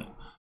Hamlet.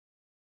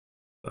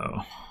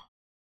 So,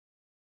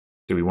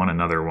 do we want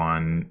another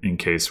one in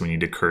case we need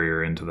to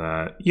courier into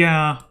that?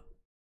 Yeah,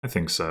 I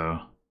think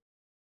so.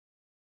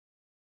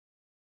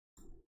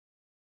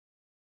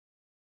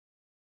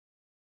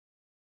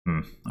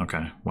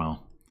 Okay,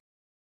 well.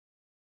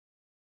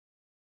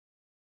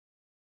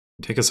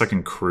 Take a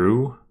second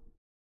crew.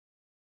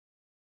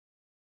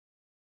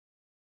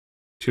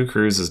 2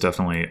 crews is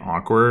definitely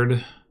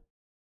awkward.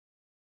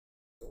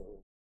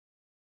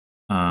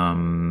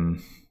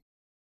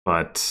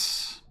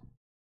 But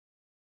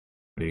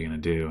what are you gonna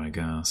do, I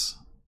guess?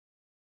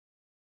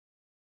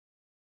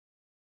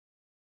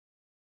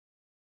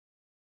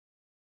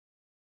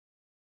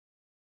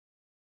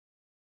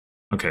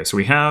 Okay, so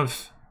we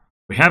have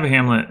a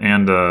Hamlet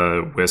and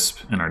a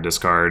Wisp in our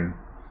discard.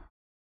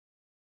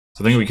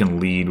 So I think we can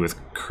lead with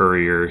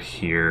Courier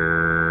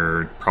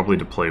here, probably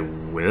to play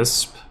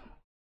Wisp.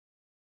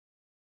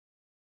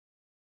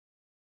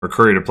 Or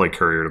Courier to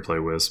play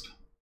Wisp.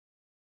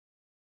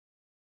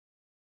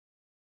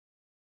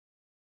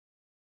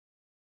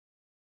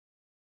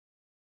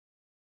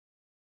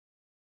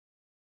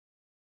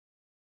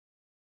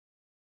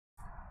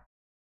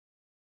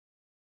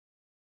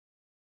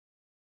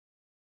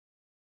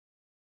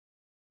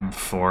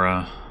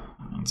 Amphora,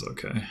 that's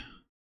okay.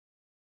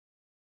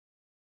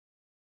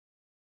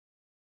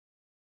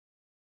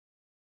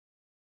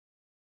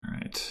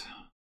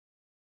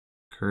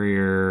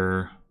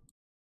 Courier,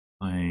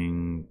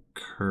 playing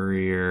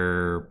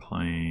Courier,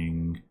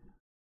 playing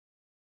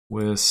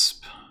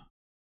Wisp.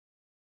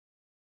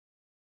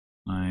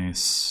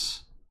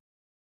 Nice.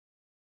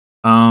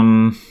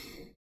 Right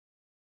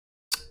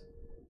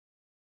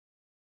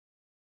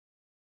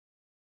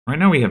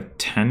now we have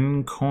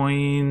 10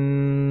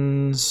 coins,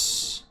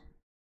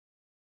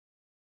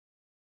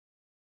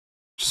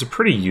 which is a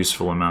pretty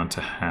useful amount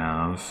to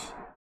have.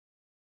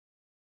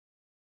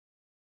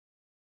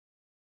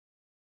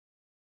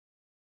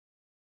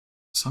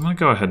 So I'm going to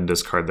go ahead and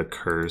discard the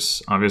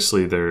curse.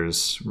 Obviously,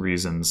 there's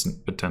reasons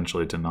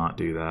potentially to not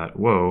do that.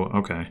 Whoa,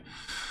 okay.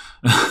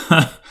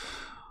 If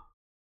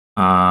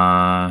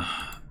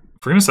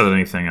we're going to set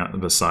anything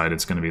beside,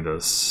 it's going to be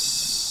the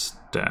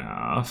staff.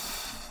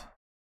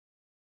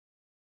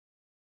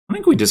 I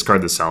think we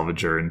discard the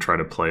salvager and try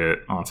to play it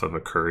off of a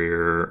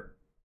courier or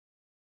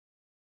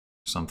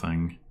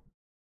something.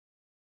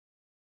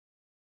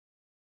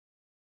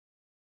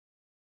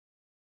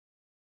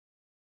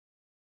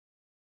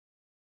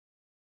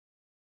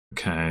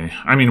 Okay,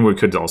 I mean, we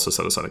could also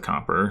set aside a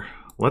copper.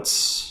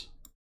 Let's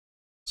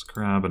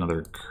grab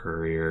another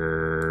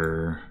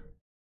courier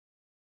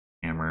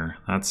hammer.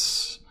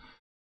 That's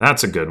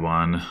a good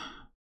one.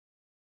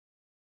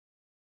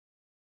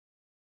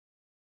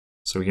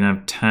 So we can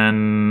have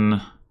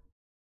 10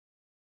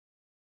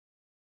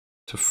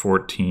 to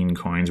 14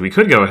 coins. We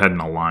could go ahead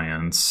and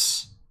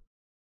alliance.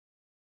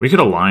 We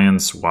could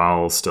alliance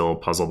while still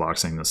puzzle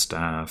boxing the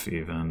staff,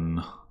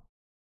 even.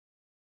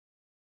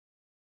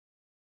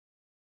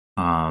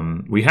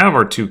 We have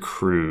our 2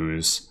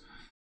 crews.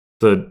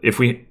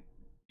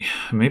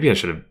 Maybe I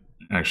should have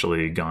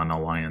actually gone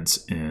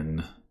alliance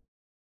in.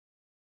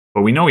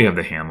 But we know we have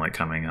the Hamlet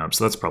coming up,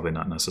 so that's probably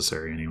not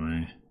necessary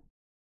anyway.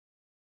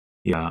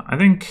 Yeah, I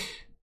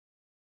think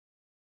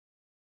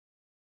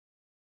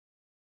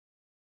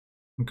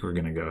we're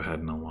gonna go ahead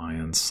and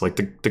alliance. Like,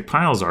 the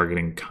piles are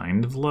getting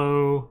kind of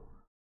low.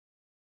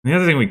 And the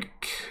other thing we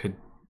could,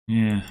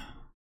 yeah.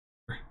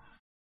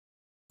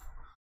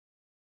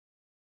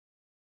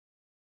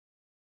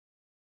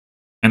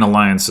 And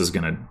alliance is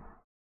gonna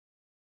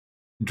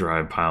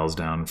drive piles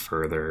down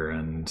further,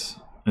 and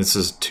this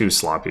is too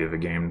sloppy of a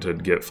game to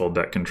get full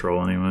deck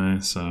control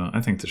anyway, so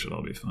I think this should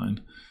all be fine.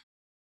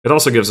 It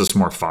also gives us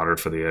more fodder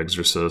for the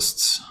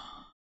exorcists.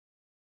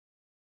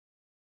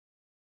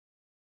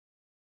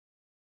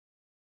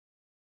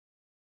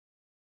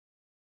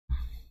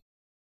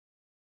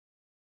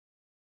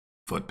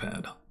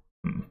 Footpad.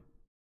 I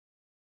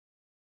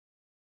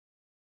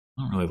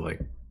don't really like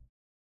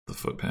the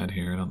footpad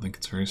here. I don't think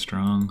it's very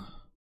strong.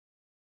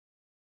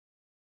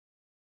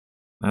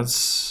 That's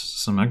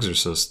some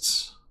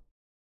exorcists.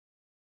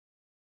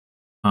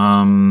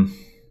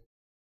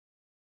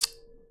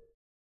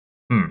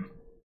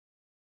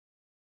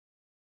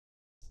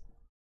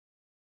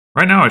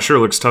 Right now, it sure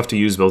looks tough to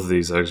use both of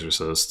these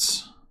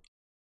exorcists.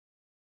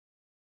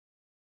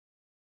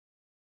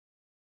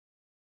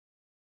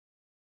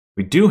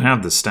 We do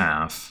have the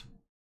staff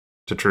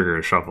to trigger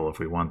a shuffle if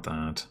we want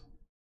that.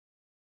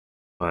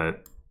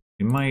 But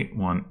we might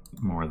want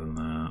more than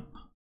that.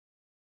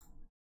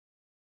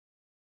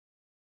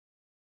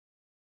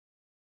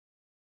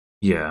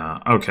 Yeah,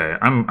 okay.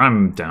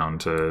 I'm down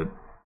to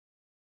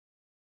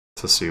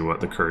see what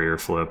the courier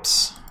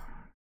flips.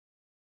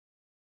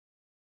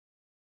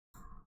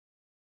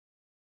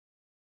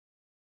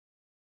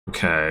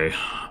 Okay.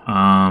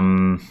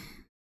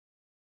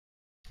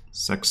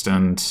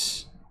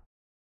 Sextant.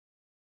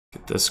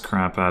 Get this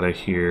crap out of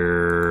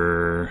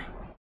here.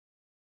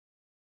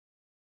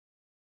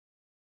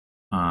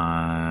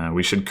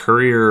 We should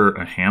courier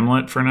a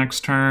Hamlet for next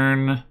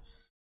turn.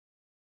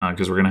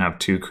 Because we're going to have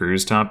 2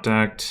 crews top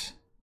decked.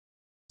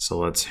 So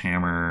let's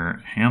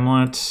hammer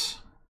Hamlet.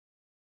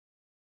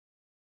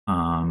 We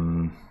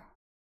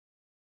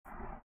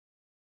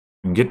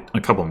can get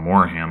a couple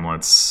more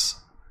Hamlets.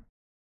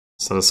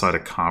 Set aside a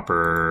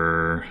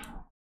copper.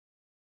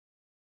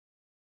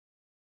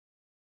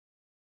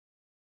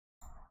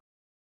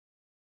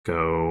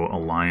 Go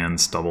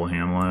Alliance, double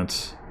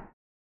Hamlet.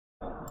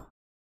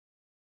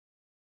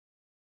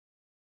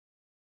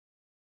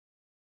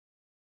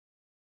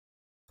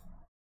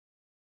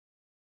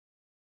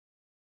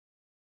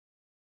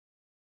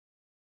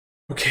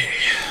 Okay.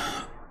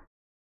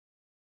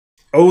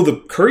 Oh, the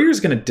courier's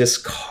going to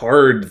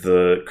discard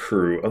the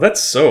crew. Oh,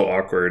 that's so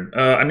awkward.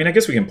 I mean, I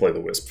guess we can play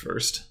the Wisp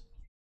first.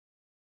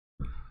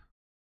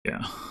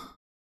 Yeah.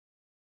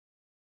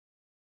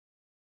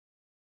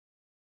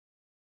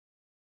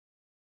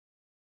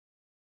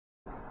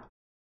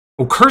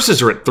 Oh,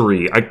 curses are at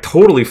 3. I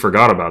totally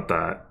forgot about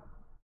that.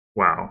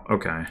 Wow,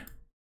 okay.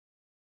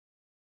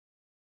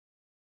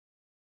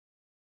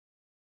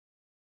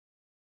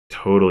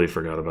 Totally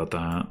forgot about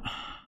that.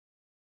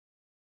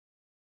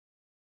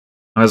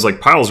 I was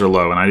like, piles are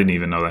low, and I didn't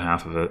even know the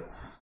half of it.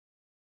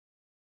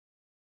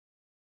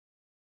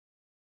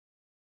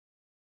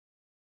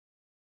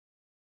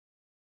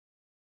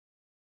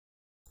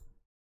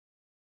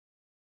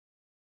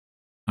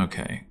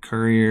 Okay,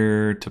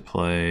 courier to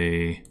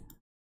play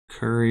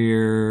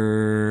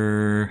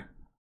Courier.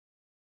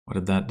 What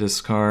did that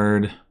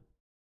discard?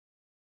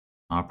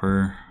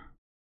 Hopper.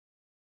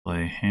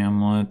 Play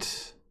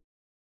Hamlet.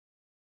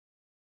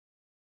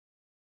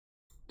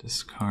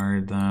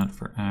 Discard that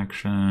for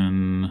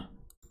action.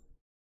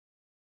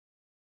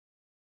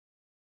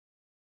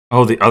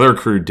 Oh, the other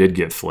crew did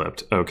get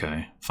flipped.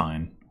 Okay,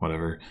 fine,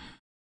 whatever.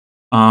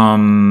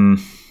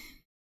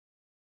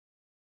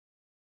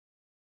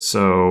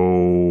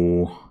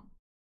 So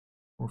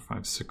 4,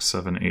 5, 6,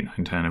 7, 8,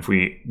 9, 10. If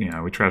we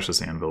trash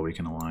this anvil, we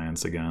can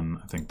alliance again.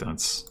 I think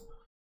that's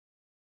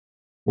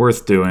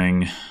worth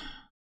doing.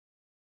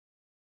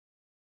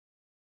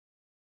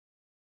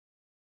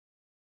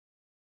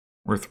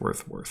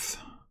 Worth.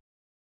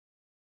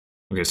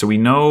 Okay, so we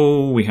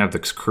know we have the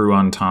crew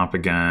on top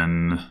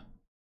again.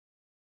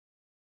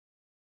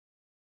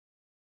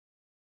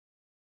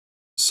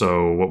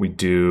 So what we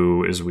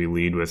do is we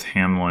lead with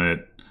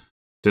Hamlet,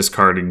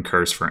 discarding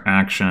Curse for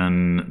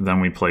action.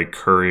 Then we play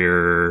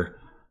Courier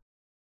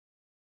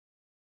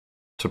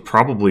to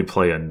probably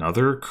play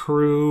another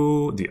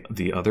crew,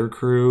 the other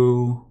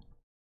crew.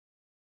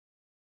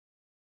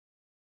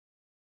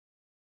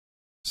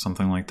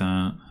 Something like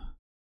that.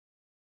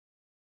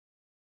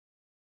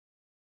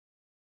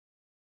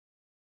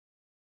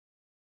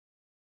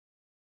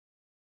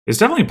 It's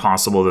definitely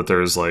possible that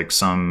there's like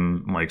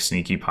some like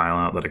sneaky pile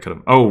out that I could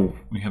have. Oh,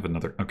 we have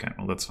another. Okay,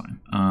 well that's fine.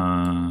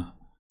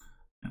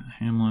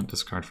 Hamlet,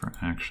 discard for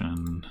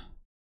action.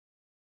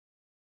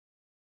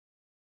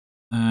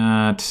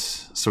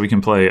 So we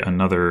can play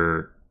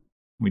another.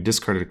 We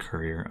discarded a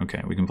Courier.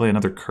 Okay, we can play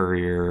another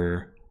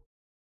Courier.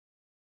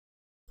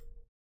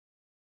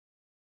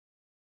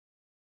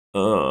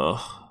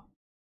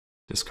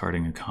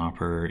 Discarding a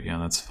copper. Yeah,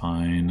 that's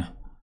fine.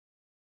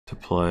 To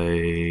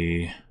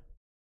play.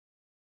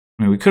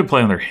 I mean, we could play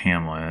another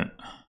Hamlet.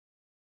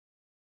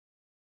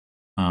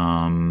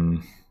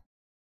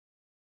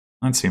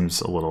 That seems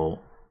a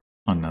little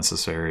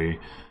unnecessary.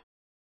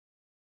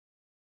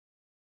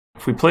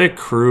 If we play a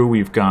crew,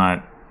 we've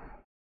got.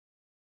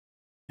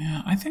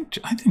 Yeah, I think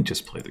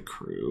just play the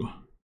crew.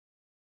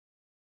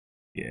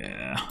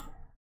 Yeah.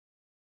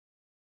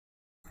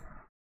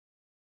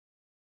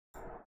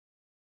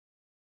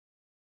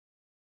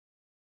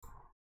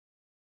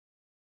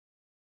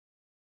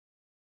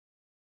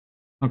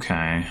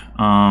 Okay.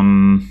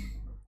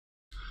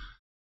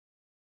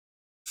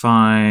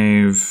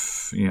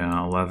 5,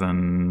 yeah,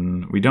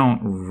 11. We don't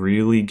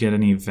really get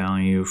any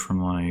value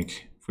from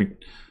like if we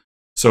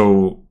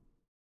so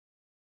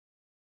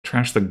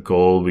trash the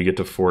gold, we get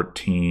to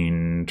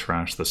 14,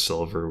 trash the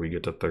silver, we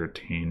get to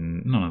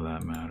 13. None of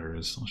that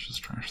matters. Let's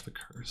just trash the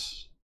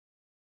curse.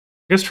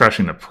 I guess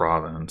trashing the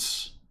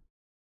province,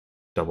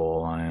 double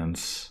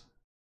alliance,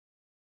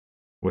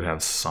 would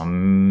have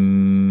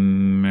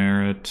some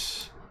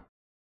merit.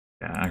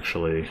 Yeah,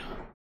 actually,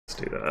 let's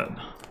do that.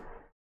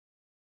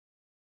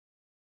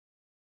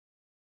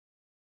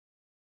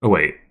 Oh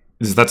wait,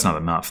 that's not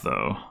enough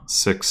though.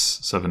 6,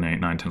 7, 8,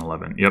 9, 10,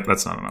 11. Yep,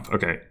 that's not enough.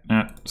 Okay,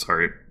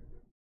 sorry.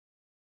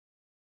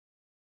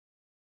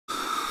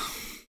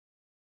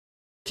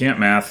 Can't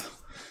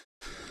math.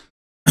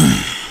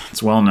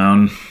 It's well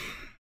known.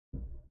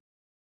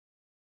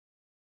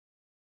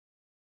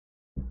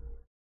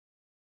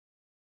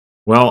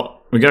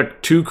 Well, we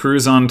got 2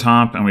 crews on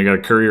top, and we got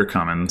a courier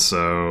coming,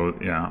 so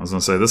yeah, I was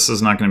gonna say, this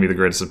is not gonna be the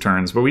greatest of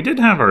turns, but we did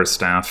have our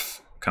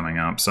staff coming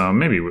up, so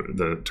maybe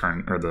the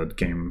turn, or the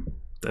game,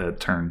 the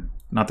turn,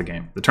 not the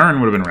game, the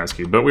turn would have been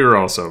rescued, but we were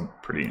also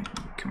pretty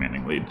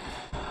commanding lead.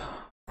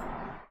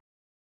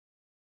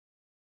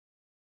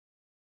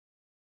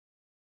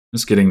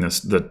 Just getting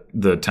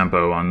the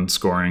tempo on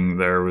scoring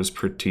there was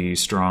pretty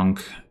strong.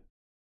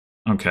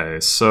 Okay,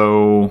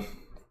 so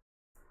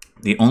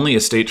the only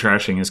estate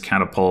trashing is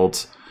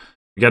catapult.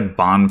 We got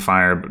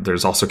bonfire, but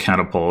there's also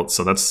catapult,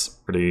 so that's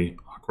pretty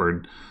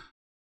awkward.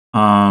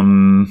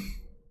 We're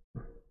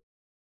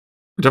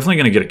definitely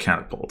gonna get a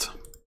catapult.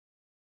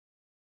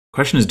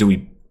 Question is, do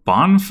we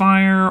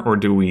bonfire or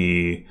do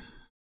we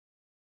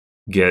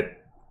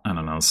get, I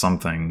don't know,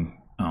 something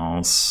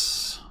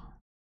else?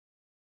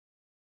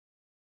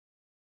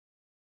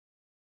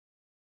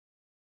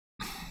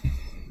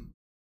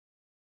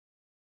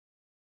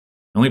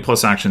 The only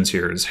plus actions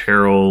here is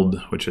Herald,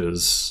 which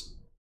is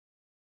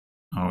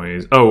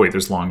always... Oh, wait,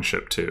 there's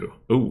Longship, too.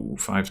 Ooh,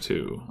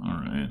 5-2. All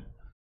right.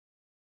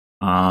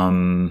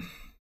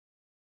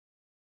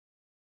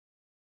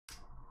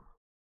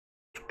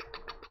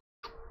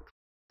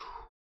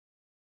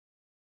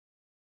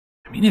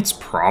 I mean, it's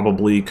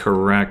probably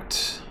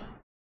correct.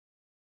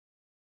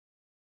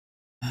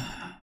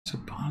 To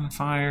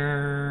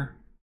bonfire...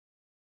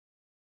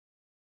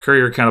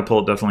 Courier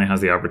Catapult definitely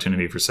has the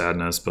opportunity for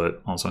sadness,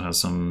 but also has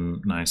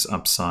some nice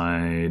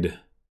upside.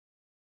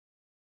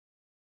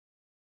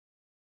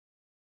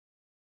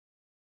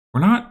 We're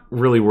not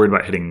really worried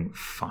about hitting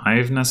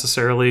 5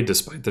 necessarily,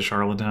 despite the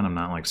Charlatan. I'm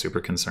not like super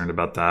concerned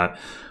about that.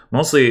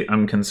 Mostly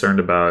I'm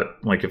concerned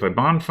about, like, if I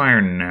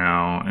bonfire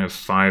now, I have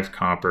 5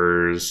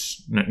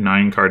 coppers,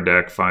 9 card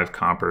deck, 5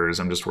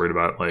 coppers. I'm just worried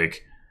about,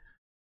 like,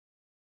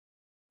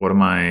 What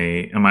am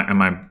I? I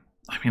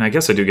mean, I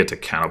guess I do get to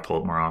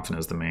catapult more often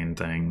is the main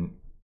thing.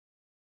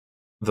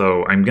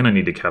 Though I'm gonna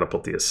need to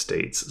catapult the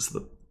estates. Is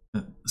the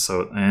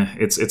so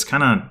it's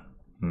kind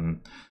of.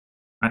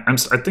 I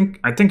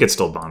think it's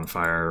still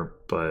bonfire,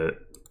 but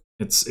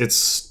it's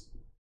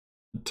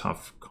a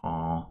tough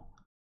call.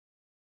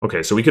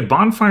 Okay, so we could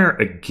bonfire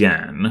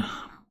again,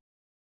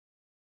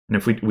 and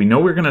if we know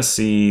we're gonna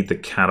see the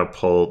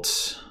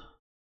catapult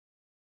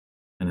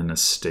and an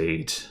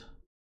estate,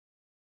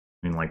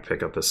 I mean, like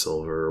pick up a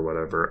silver or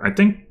whatever. I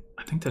think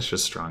that's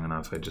just strong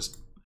enough. I just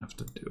have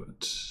to do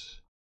it.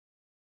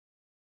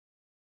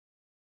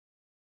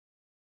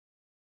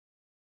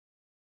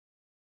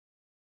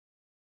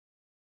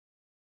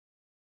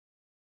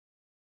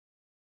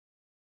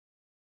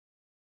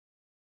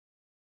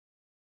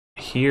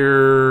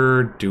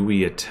 Here, do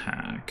we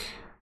attack?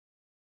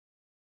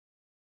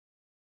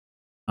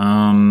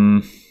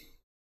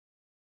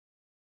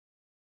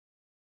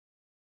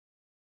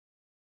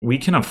 We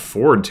can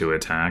afford to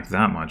attack.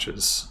 That much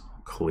is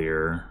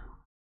clear.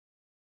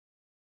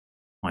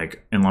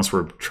 Like, unless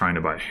we're trying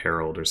to buy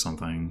Herald or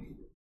something.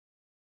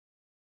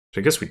 Which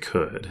I guess we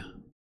could.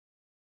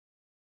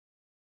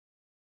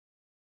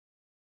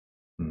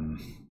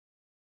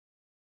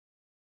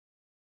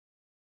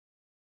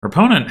 Our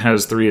opponent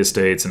has 3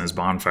 estates and is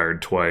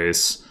bonfired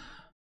twice,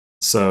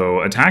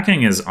 so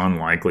attacking is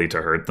unlikely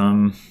to hurt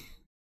them.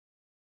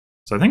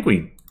 So I think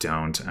we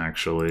don't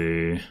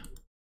actually,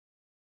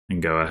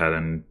 and go ahead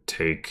and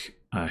take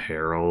a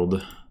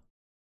Herald.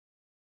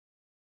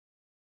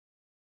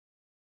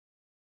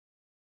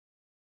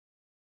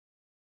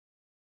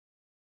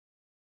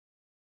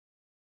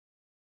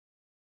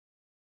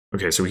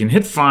 Okay, so we can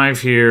hit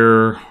 5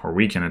 here, or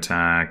we can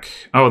attack.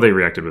 Oh, they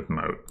reacted with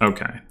Moat.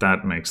 Okay,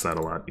 that makes that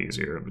a lot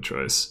easier of a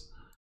choice.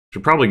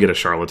 Should probably get a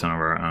Charlatan of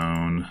our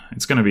own.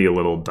 It's going to be a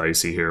little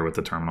dicey here with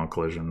the terminal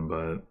collision,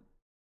 but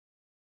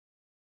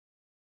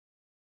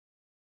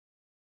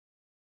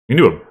we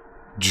can do a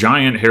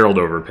giant Herald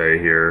overpay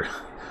here,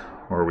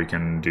 or we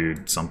can do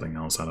something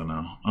else. I don't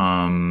know.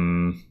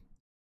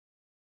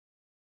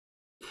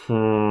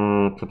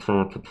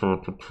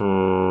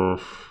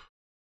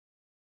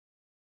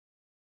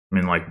 I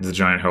mean, like, the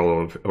giant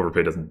Herald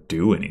overpay doesn't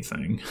do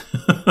anything.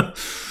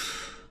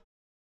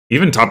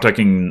 Even top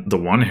decking the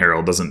 1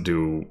 Herald doesn't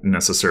do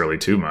necessarily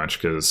too much,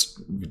 because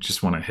we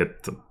just want to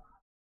hit the...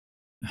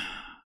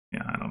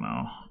 Yeah, I don't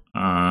know.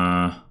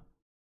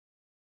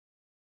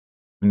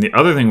 And the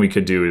other thing we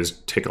could do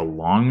is take a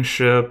long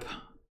ship.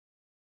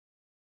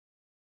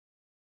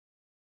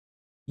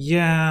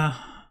 Yeah.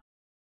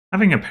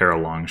 Having a pair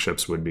of long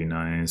ships would be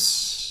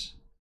nice.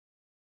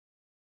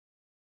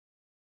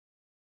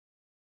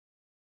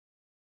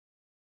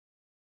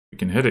 We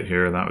can hit it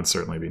here, that would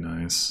certainly be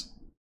nice.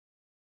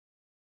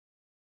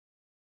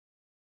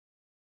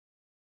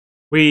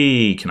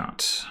 We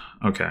cannot.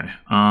 Okay.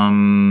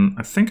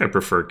 I think I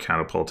prefer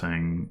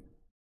catapulting.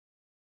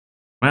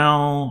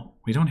 Well,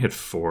 we don't hit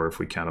 4 if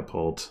we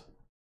catapult.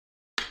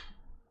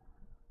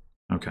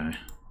 Okay.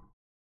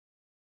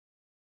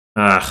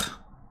 Ugh.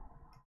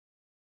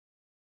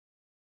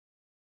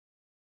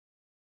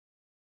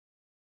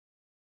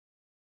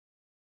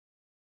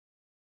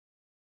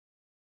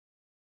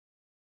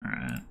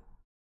 Alright.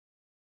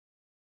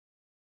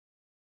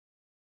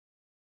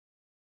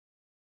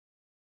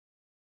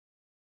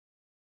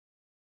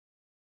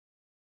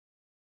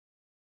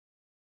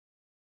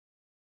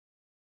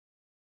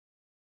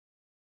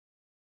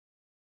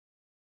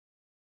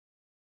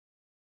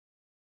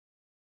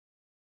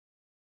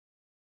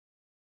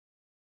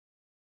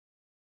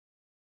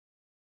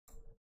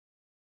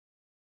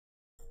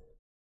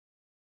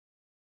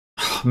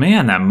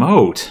 Man, that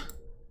moat.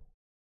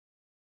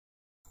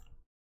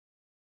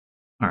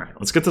 Alright,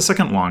 let's get the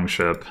second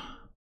longship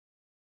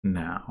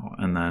now,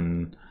 and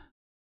then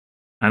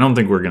I don't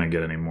think we're going to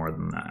get any more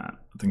than that.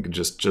 I think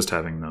just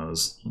having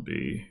those will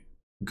be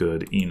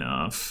good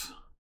enough.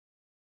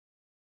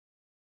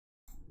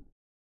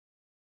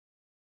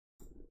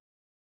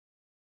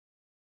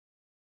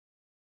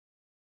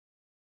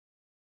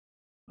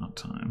 About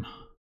time.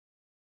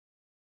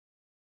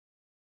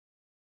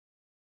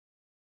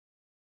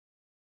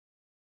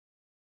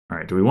 All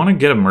right, do we want to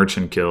get a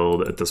merchant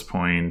guild at this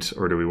point,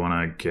 or do we want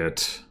to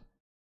get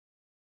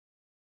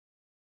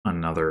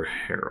another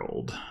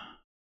herald?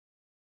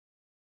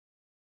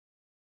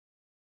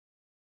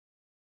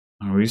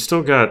 Oh, we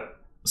still got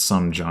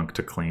some junk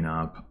to clean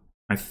up.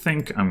 I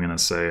think I'm going to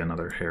say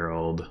another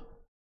herald.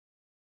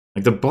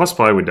 Like, the bus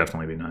buy would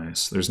definitely be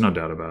nice. There's no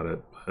doubt about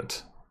it,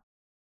 but...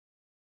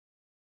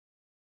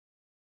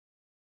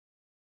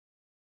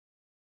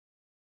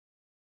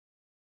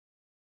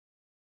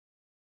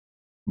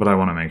 But I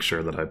want to make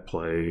sure that I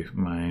play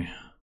my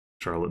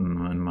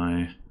Charlatan and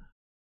my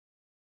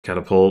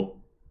catapult.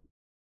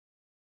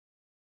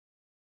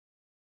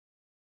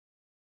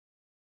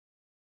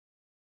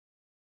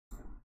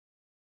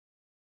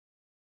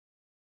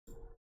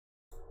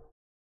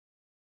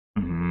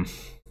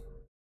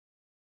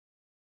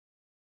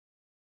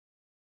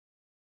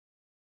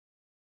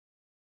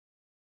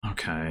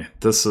 Okay,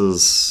 this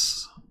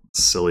is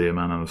silly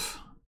amount of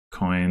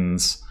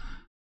coins.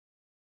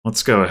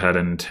 Let's go ahead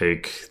and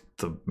take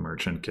the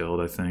Merchant Guild,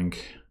 I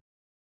think.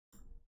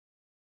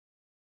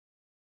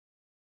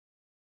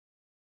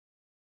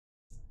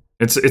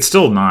 It's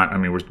still not, I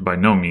mean, we're by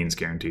no means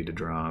guaranteed to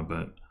draw,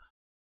 but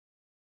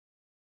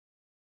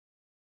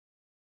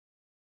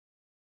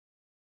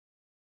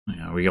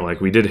yeah,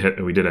 we did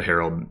a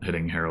Herald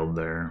hitting Herald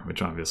there,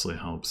 which obviously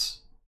helps.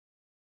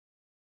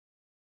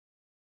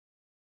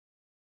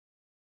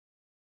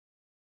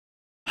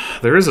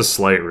 There is a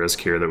slight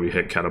risk here that we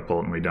hit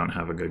Catapult and we don't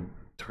have a good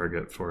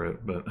target for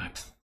it, but I don't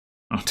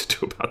know what to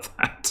do about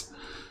that.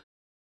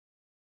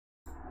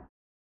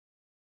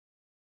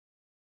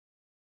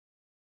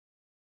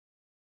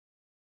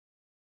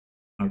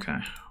 Okay,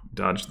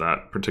 dodge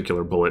that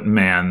particular bullet.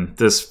 Man,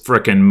 this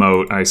frickin'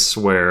 moat, I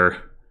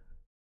swear.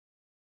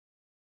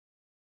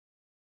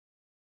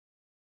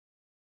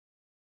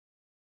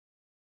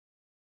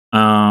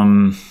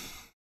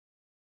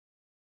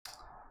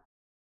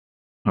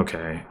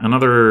 Okay,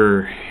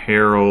 another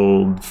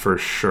Herald for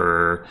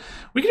sure.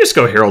 We can just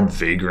go Herald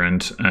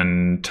Vagrant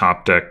and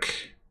top deck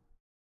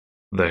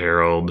the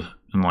Herald,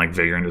 and like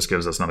Vagrant just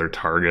gives us another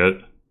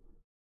target.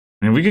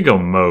 I mean, we could go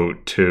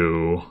Moat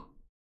too.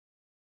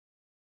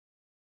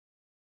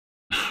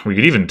 We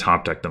could even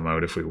top deck the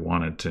Moat if we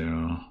wanted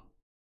to.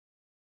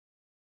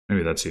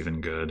 Maybe that's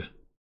even good.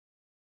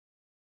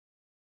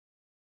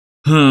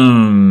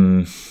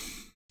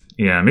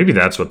 Yeah, maybe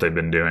that's what they've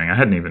been doing. I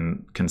hadn't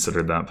even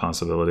considered that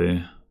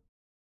possibility.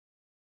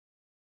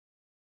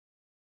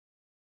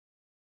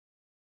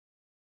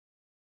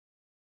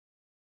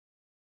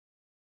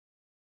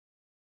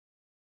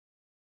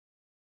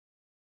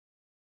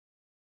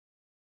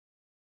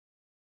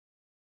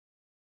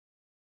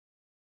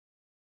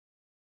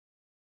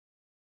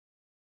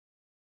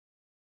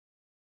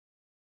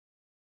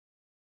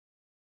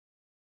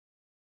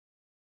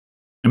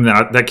 I mean,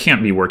 that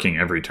can't be working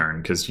every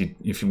turn because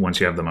once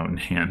you have the Moat in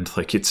hand,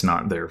 like it's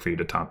not there for you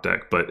to top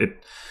deck. But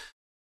it,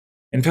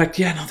 in fact,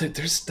 yeah, no,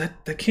 there's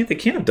they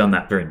can't have done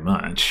that very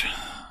much.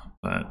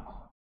 But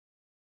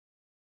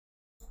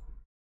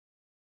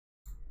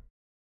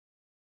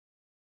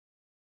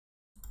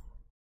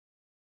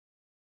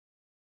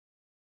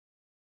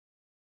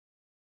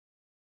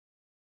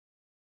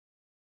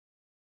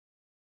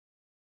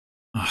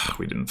ugh,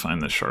 we didn't find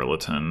the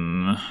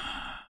Charlatan.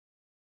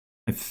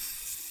 I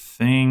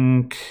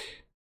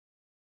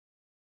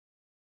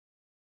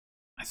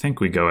think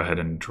we go ahead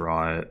and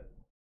draw it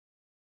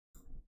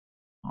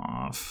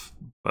off,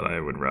 but I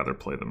would rather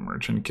play the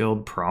Merchant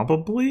Guild,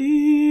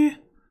 probably?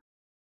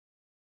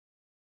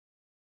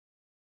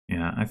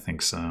 Yeah, I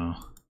think so.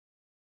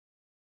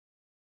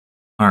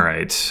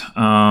 Alright,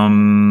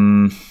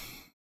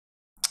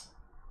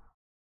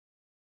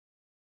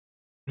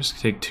 just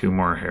take 2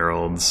 more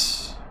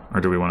Heralds,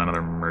 or do we want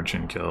another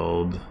Merchant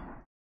Guild?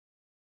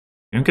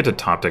 We don't get to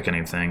top deck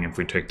anything if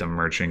we take the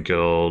Merchant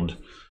Guild.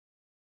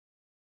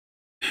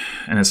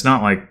 And it's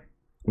not like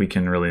we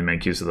can really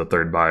make use of the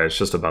 3rd buy, it's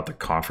just about the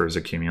coffers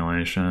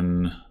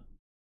accumulation.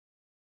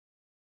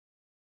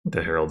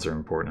 The Heralds are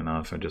important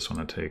enough, I just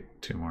want to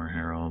take 2 more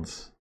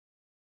Heralds.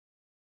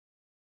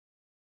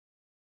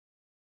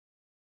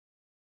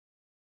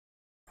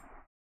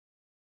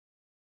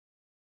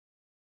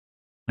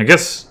 I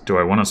guess, do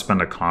I want to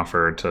spend a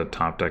coffer to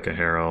top deck a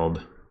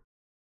Herald?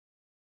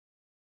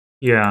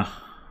 Yeah.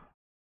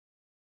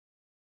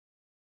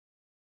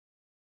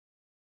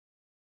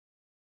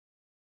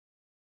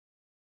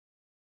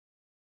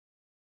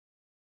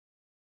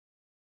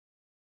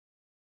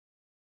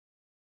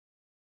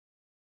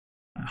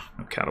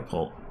 No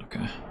catapult.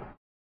 Okay.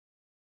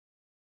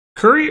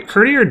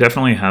 Courier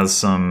definitely has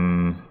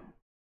some.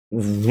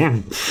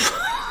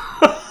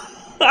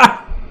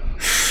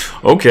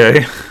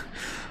 Okay.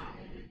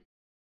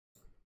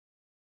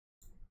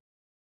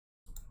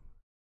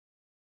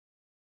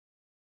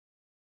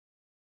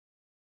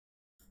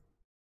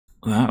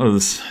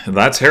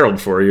 That's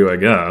Herald for you, I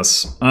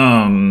guess.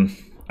 All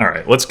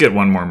right, let's get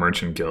one more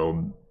Merchant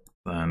Guild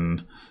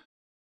then,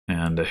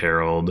 and a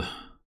Herald.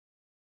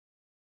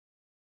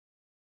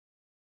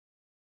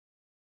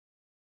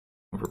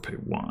 Overpay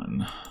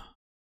 1.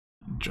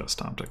 Just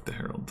top deck the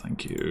Herald,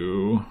 thank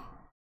you.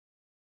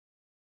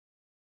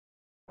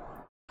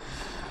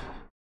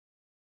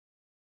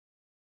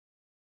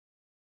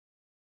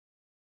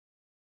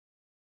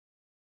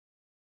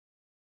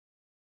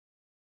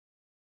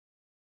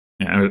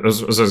 Yeah, I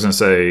was gonna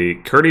say,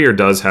 Courtier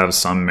does have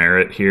some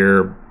merit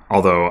here,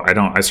 although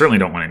I certainly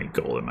don't want any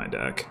gold in my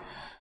deck.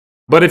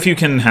 But if you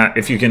can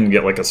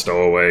get like a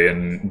stowaway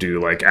and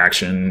do like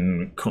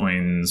action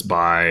coins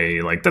buy,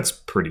 like that's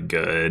pretty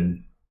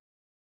good.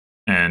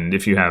 And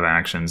if you have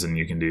actions and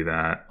you can do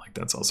that, like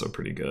that's also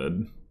pretty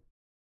good.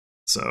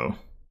 So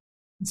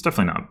it's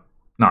definitely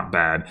not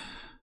bad.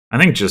 I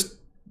think just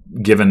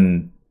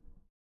given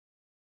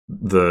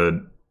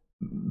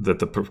that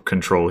the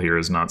control here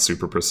is not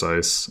super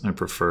precise, I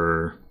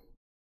prefer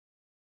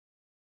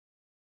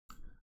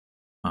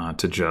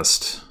to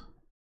just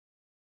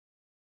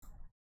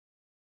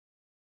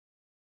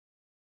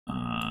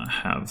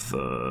have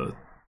the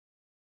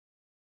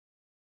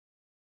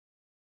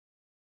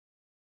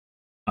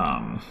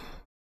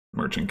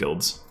merchant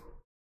guilds.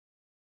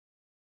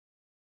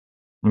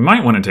 We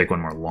might want to take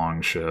one more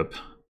long ship.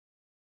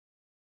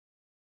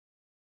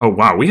 Oh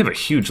wow, we have a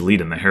huge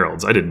lead in the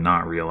heralds. I did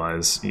not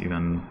realize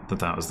even that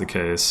that was the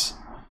case.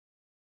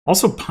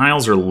 Also,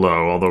 piles are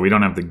low, although we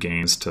don't have the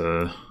gains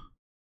to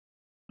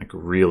like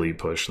really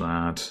push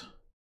that.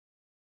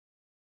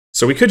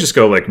 So we could just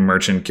go like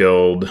merchant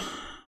guild,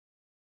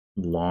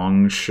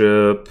 long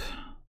ship.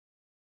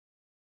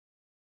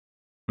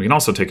 We can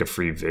also take a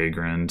free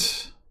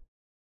vagrant.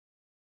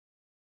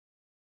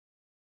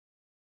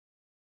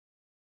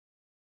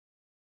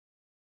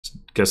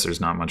 Guess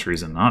there's not much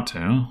reason not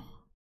to.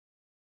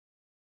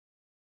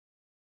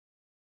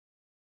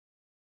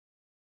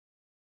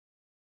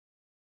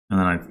 And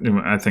then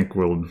I think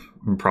we'll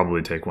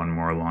probably take one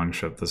more long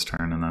ship this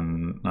turn, and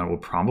then that will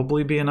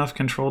probably be enough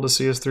control to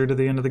see us through to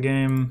the end of the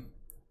game.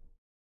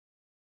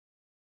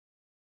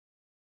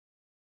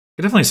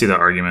 I definitely see the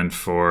argument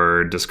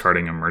for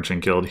discarding a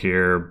merchant guild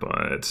here,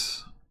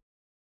 but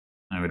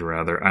I would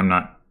rather... I'm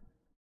not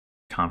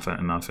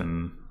confident enough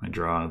in my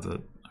draw that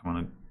I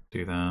want to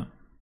do that.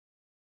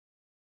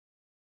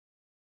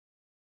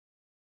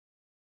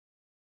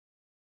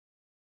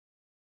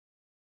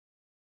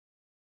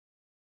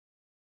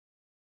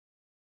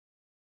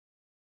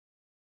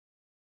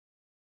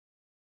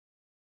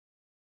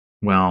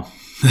 Well,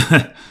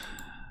 I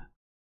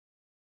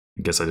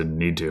guess I didn't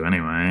need to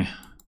anyway.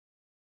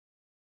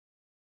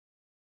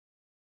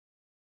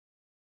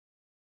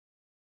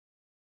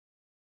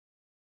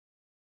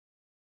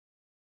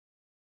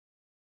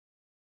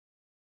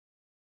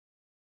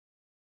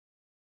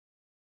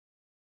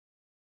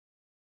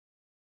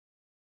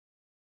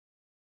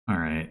 All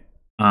right.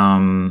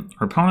 Our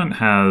opponent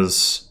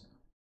has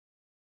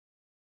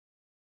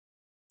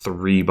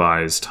 3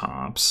 buys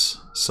tops,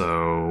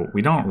 so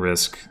we don't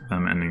risk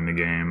them ending the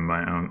game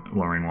by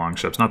lowering long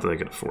ships. Not that they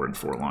could afford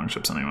 4 long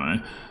ships anyway.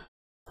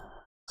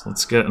 So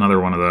let's get another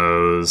one of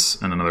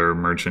those and another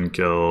merchant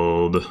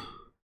guild.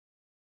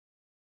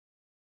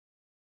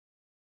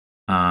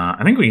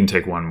 I think we can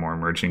take one more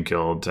merchant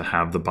guild to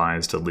have the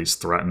buys to at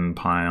least threaten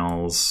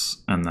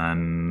piles, and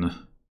then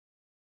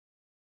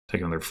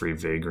take another free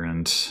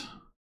vagrant.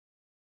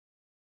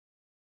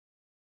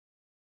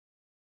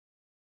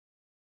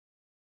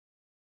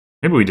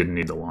 Maybe we didn't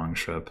need the long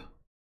ship.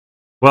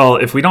 Well,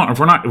 if we don't,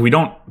 blah,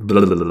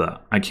 blah, blah, blah,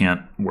 I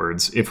can't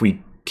words. If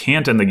we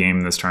can't end the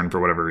game this turn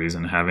for whatever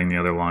reason, having the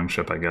other long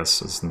ship, I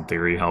guess, is in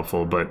theory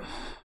helpful, but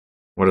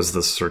what is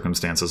the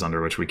circumstances under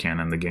which we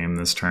can't end the game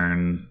this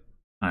turn?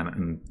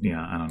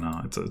 Yeah, I don't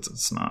know.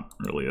 It's not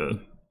really a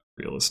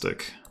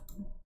realistic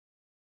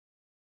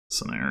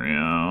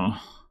scenario.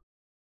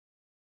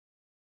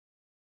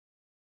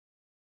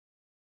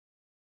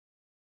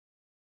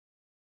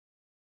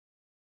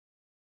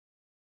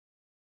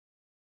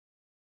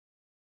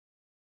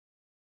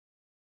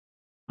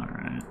 All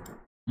right.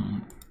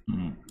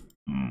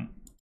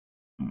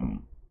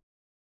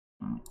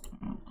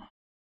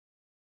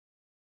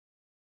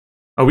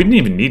 Oh, we didn't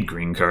even need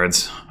green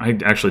cards. I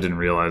actually didn't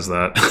realize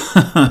that.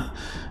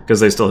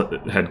 Because they still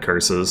had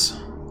curses.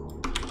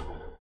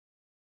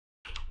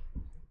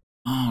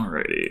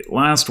 Alrighty,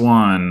 last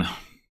one.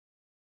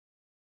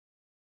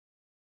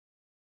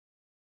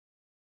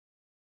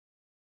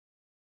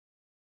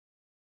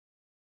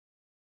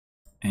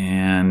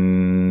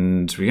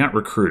 And we got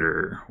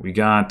Recruiter. We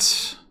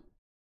got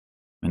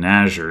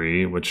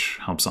Menagerie, which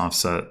helps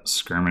offset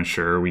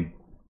Skirmisher.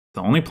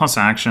 The only plus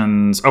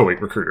actions... Oh,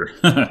 wait, Recruiter.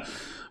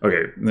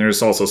 Okay,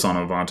 there's also Son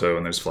of Vanto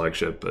and there's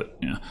Flagship, but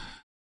yeah.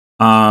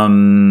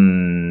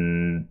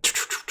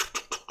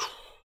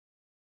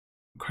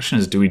 Question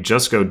is, do we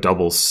just go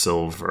double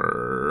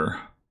silver?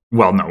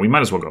 Well, no, we might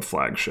as well go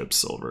Flagship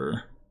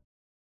silver.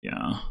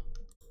 Yeah.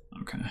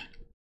 Okay.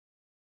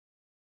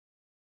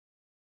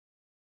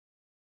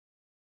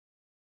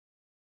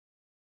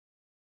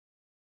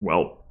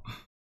 Well, I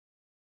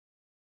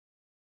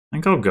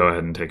think I'll go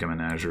ahead and take a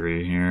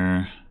Menagerie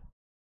here.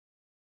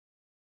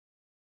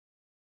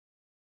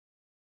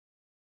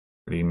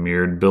 Pretty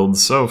mirrored build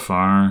so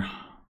far.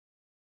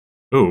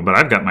 Ooh, but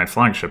I've got my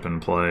Flagship in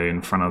play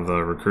in front of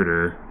the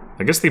Recruiter.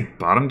 I guess they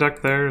bottom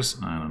deck theirs?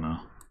 I don't know.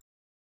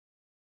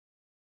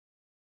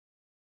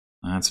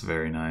 That's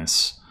very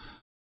nice.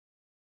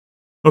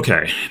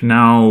 Okay,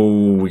 now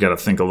we gotta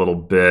think a little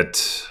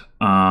bit.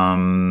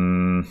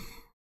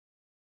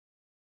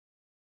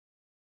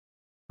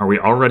 Are we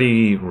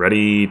already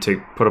ready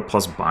to put a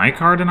plus buy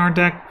card in our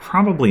deck?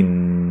 Probably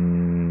not.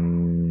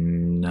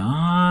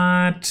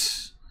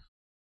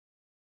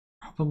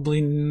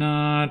 Probably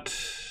not.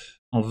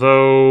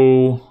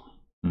 Although...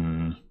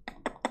 I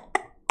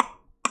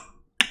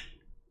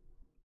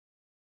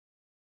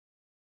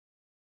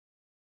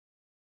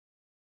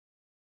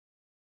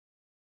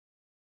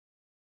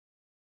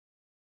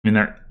mean,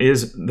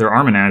 there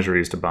are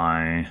Menageries to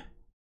buy.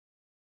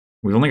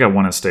 We've only got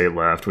one estate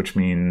left, which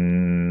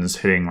means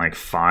hitting like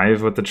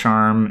 5 with the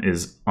charm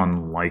is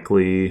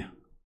unlikely.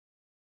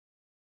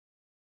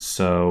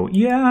 So,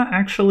 yeah,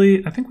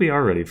 actually, I think we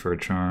are ready for a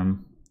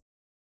charm.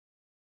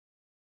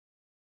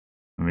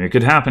 I mean, it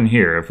could happen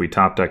here if we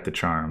top deck the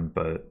charm,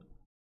 but...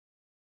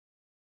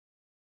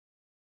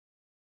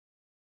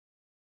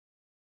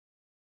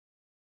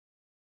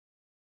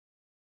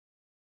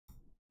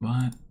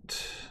 But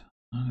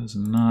that is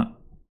not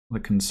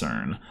the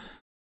concern.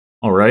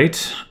 All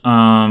right.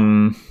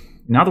 Now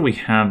that we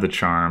have the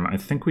charm, I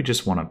think we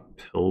just want a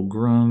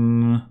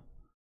pilgrim.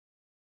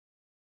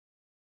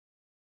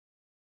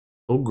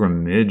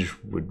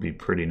 Pilgrimage would be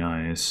pretty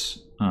nice,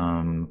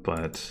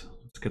 but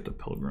let's get the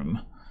pilgrim.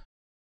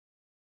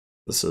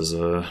 This is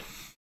a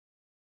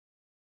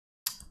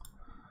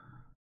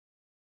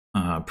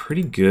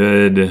pretty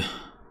good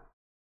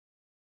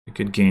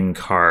gain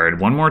card.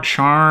 One more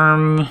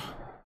charm.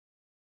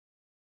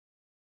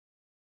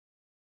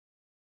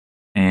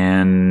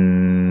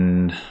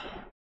 And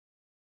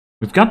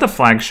we've got the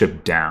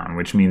flagship down,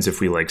 which means if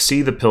we like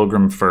see the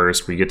pilgrim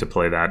first, we get to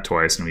play that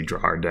twice and we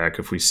draw our deck.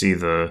 If we see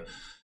the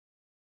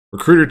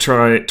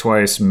recruiter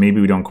twice,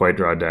 maybe we don't quite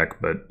draw a deck,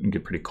 but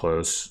get pretty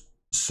close.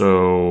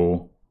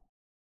 So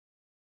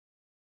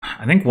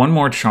I think one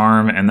more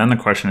charm, and then the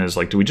question is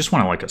like, do we just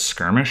want to like a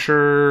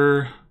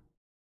skirmisher?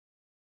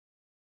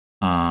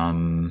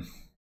 Over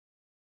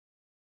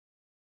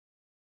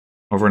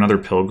another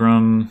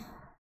pilgrim?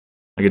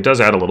 Like, it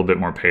does add a little bit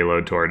more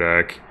payload to our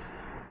deck.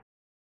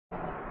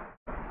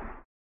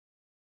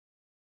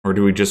 Or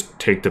do we just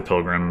take the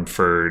pilgrim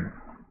for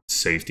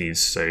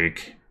safety's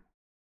sake?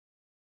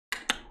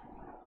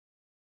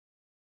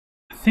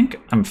 I think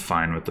I'm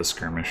fine with the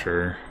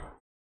skirmisher.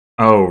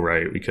 Oh,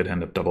 right, we could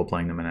end up double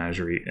playing the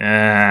menagerie.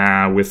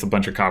 With a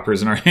bunch of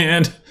coppers in our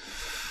hand.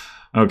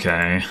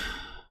 Okay.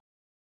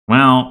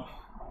 Well,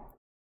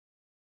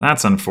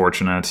 that's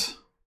unfortunate.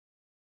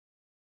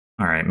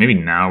 All right, maybe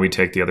now we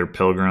take the other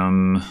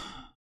pilgrim.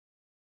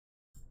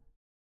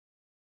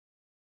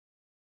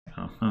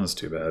 Oh, that was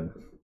too bad.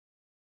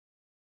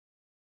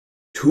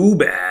 Too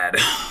bad.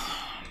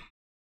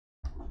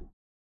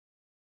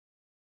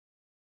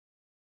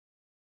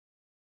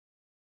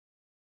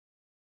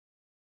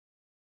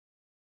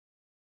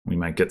 We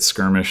might get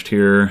skirmished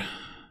here.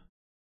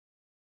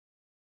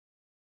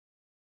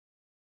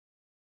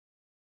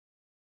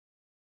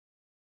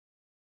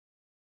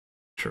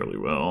 Surely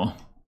will.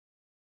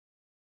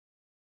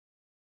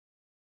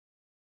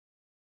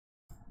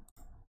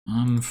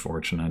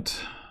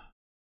 Unfortunate.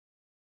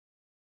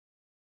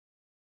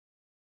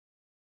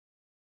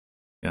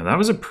 Yeah, that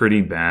was a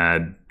pretty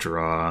bad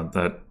draw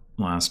that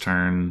last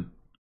turn.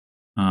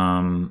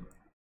 I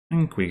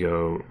think we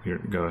go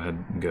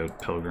ahead and go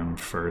pilgrim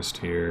first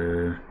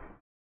here.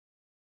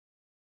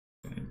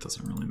 It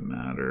doesn't really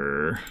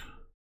matter.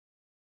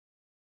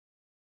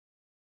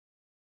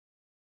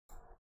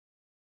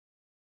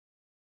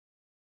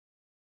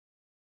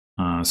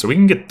 So we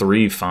can get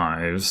 3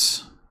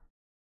 5s.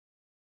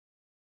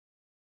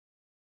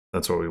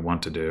 That's what we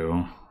want to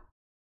do.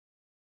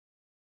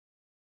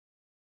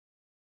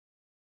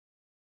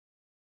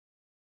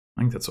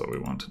 I think that's what we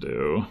want to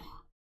do.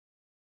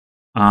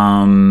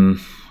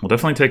 We'll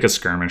definitely take a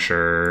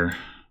skirmisher.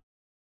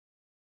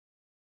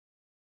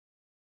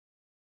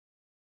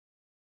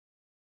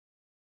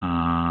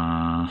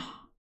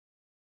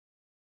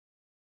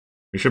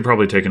 We should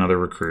probably take another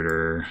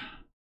recruiter.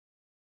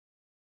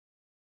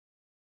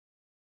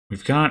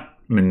 We've got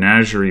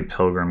Menagerie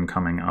Pilgrim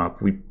coming up.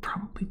 We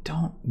probably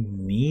don't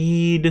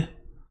need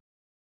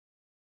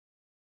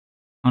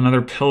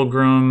another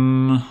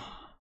Pilgrim.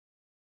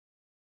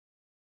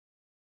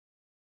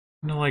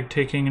 Kind of like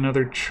taking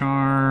another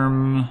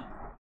charm.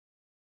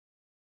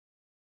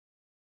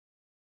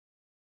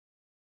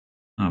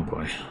 Oh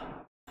boy.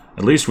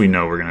 At least we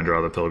know we're going to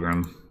draw the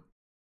Pilgrim.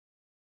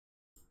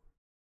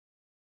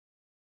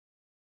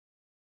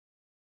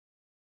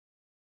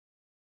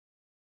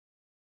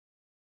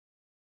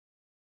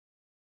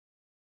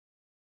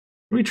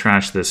 Can we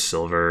trash this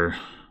silver?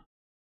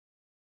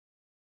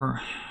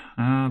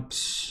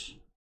 Perhaps.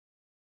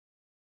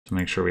 To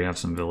make sure we have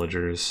some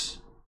villagers.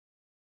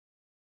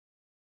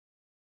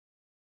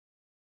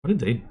 What did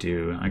they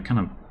do? I kind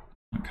of...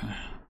 Okay.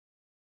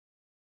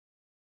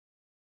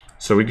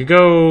 So we could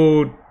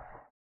go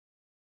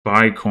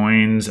buy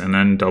coins and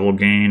then double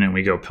gain and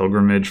we go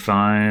pilgrimage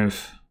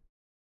 5.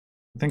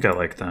 I think I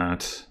like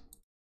that.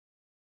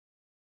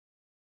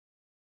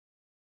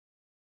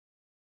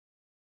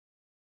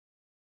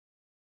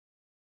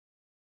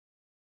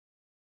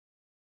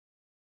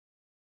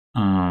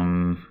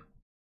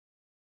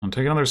 I'll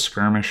take another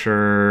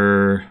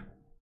skirmisher.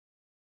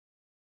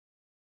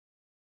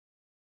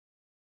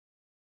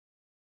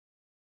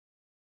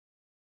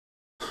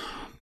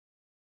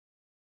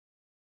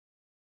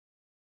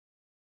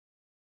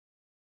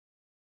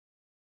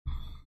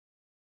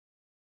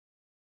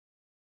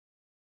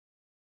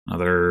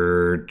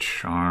 Another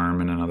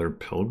charm and another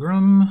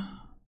pilgrim.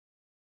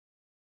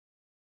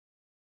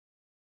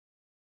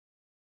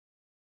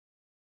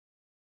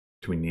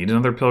 Do we need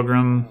another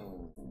pilgrim?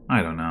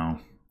 I don't know.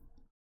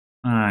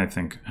 I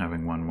think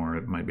having one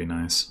more might be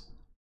nice.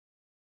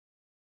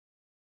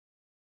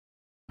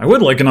 I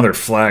would like another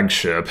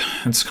flagship.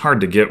 It's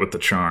hard to get with the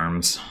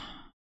charms.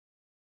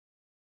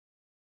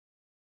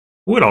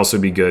 It would also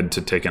be good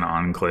to take an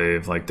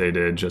enclave like they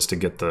did just to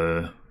get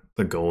the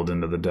gold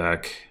into the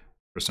deck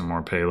for some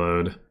more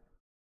payload.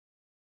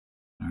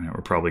 Alright,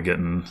 we're probably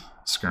getting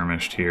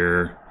skirmished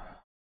here.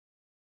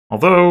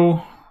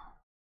 Although,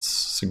 it's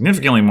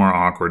significantly more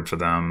awkward for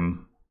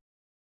them.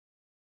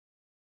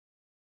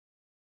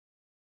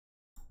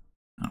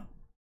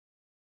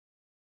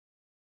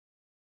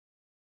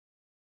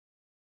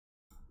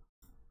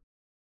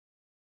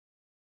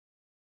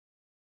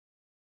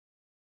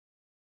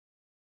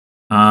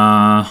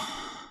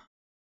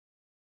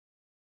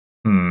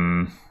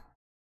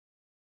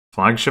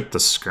 Flagship the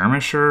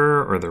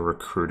skirmisher or the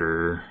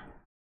recruiter?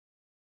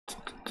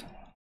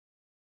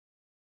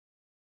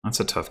 That's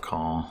a tough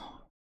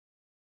call.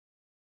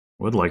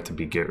 Would like to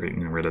be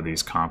getting rid of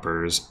these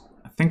coppers.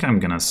 I think I'm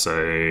gonna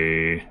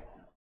say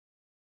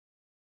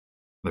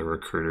the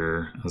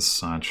recruiter as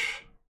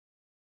such.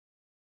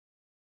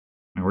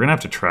 I mean, we're gonna have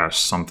to trash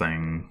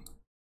something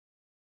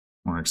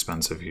more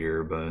expensive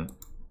here, but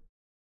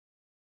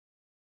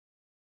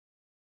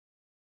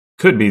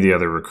could be the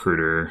other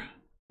recruiter.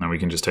 Then we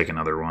can just take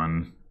another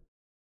one.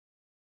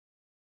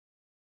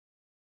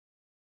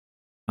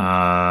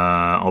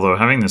 Although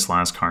having this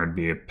last card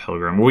be a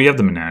pilgrim, well, we have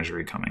the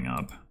menagerie coming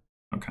up.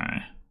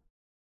 Okay,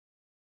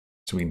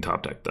 so we can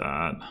top deck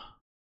that.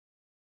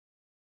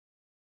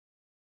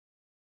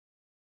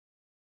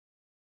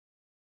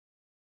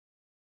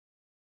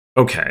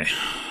 Okay,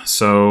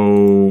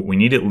 so we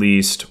need at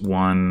least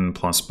one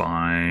plus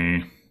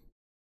buy.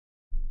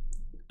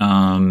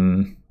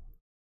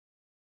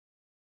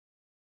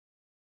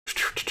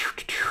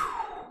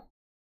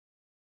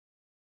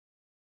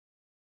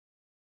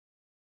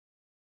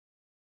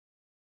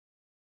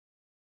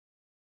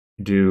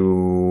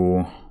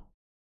 Do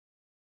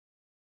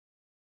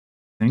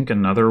think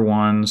another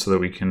one so that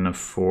we can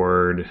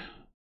afford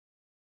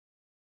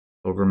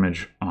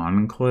Pilgrimage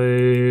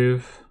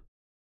Enclave.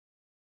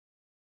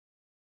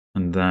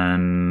 And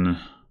then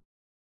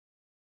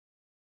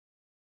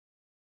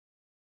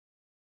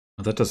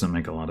oh, that doesn't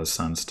make a lot of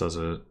sense, does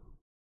it?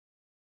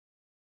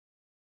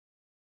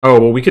 Oh,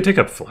 well, we could take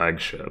up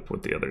flagship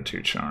with the other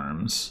two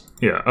charms.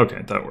 Yeah,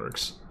 okay, that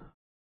works.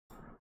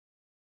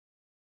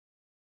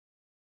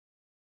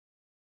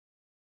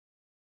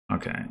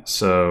 Okay,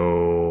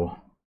 so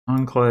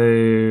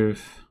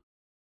Enclave.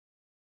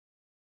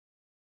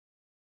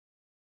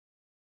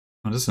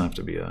 Oh, it doesn't have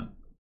to be a.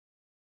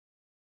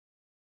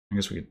 I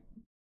guess we could,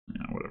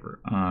 yeah,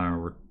 whatever.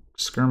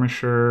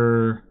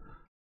 Skirmisher,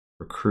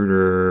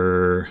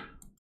 recruiter,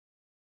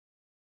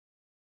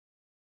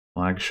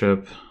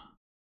 flagship.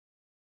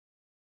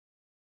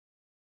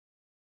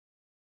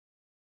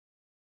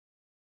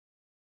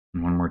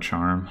 And one more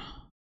charm.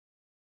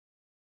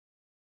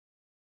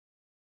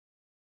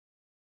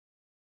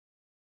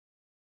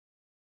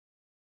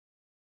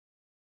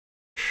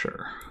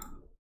 Sure.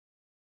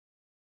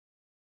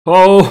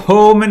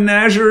 Oh,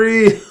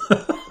 menagerie!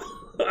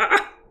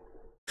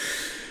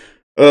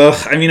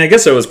 I mean, I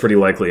guess it was pretty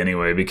likely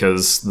anyway,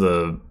 because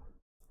the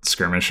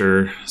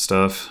skirmisher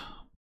stuff.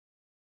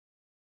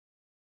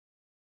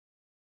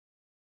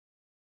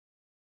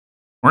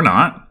 Or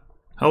not.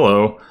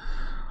 Hello.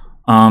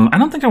 I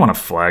don't think I want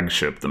to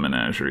flagship the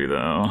menagerie,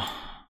 though.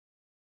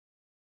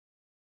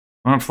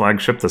 I want to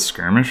flagship the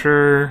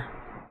skirmisher?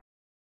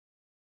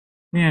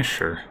 Yeah,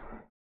 sure.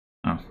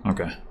 Oh,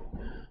 okay.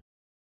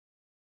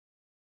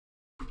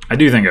 I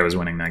do think I was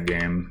winning that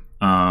game.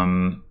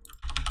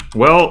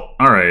 Well,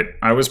 alright.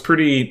 I was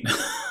pretty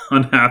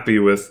unhappy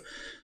with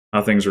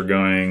how things were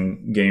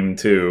going game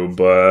 2,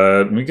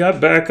 but we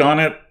got back on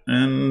it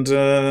and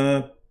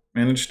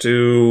managed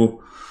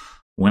to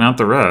win out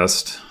the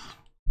rest.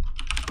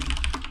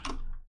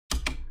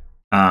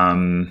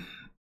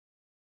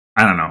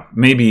 I don't know.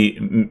 Maybe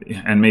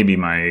maybe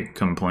my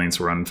complaints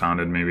were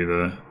unfounded. Maybe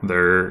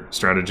their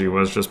strategy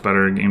was just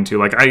better in game 2.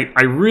 Like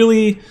I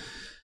really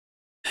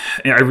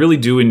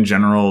do in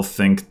general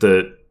think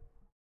that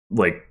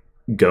like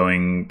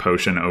going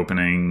potion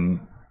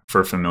opening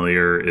for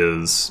familiar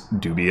is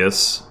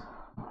dubious,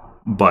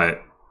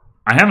 but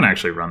I haven't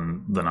actually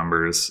run the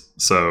numbers,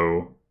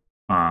 so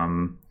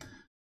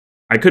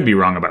I could be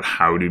wrong about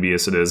how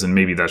dubious it is, and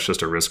maybe that's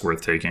just a risk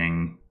worth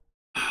taking.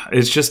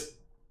 It's just,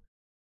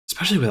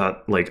 especially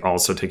without like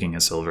also taking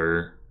a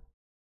silver,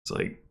 it's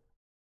like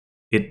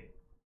it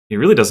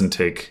really doesn't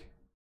take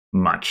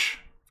much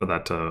for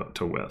that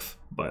to whiff,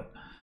 but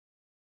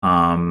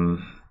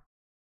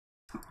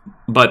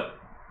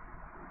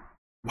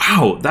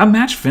wow, that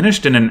match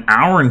finished in 1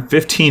 hour and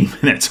 15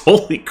 minutes.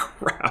 Holy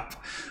crap,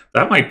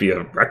 that might be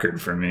a record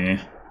for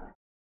me.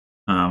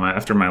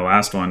 After my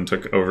last one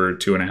took over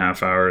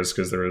 2.5 hours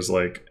because there was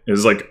like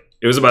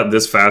it was about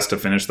this fast to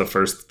finish the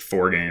first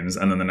 4 games,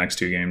 and then the next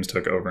 2 games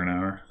took over an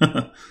hour.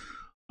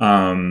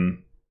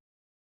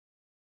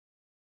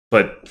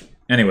 But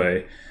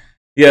anyway,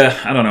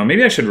 yeah, I don't know.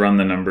 Maybe I should run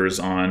the numbers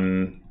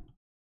on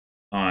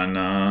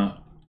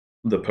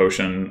the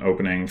potion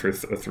opening for a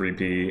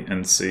 3P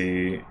and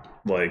see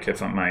like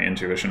if my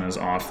intuition is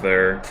off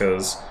there,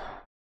 because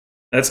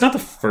that's not the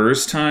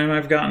first time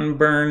I've gotten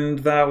burned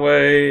that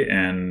way,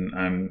 and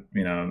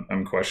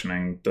I'm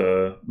questioning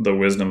the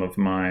wisdom of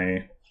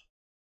my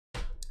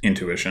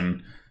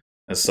intuition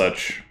as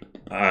such.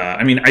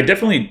 I mean, I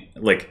definitely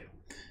like.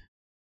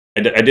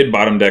 I did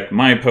bottom deck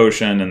my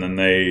potion, and then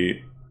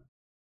they,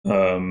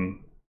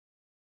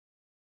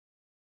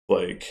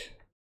 like,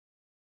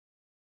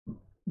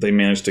 they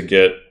managed to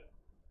get.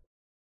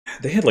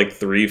 They had like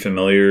 3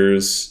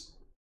 familiars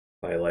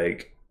by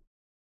like.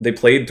 They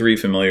played 3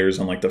 familiars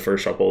on like the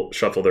first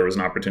shuffle. There was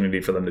an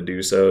opportunity for them to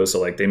do so. So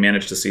like they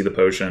managed to see the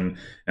potion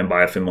and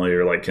buy a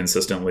familiar like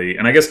consistently.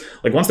 And I guess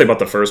like once they bought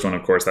the first one,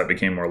 of course, that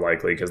became more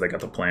likely because they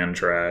got the plan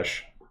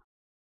trash.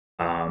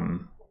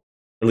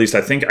 At least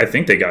I think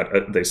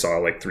they saw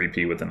like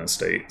 3P within a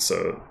state.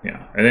 So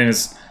yeah, and then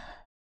it's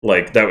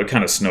like that would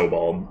kind of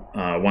snowballed.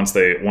 Once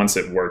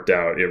it worked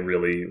out, it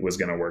really was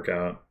going to work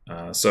out.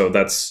 So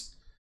that's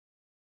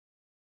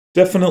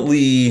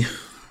definitely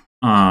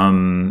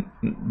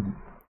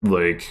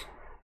like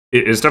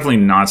it's definitely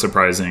not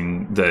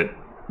surprising that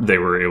they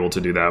were able to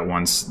do that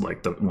once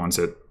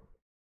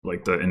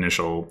the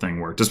initial thing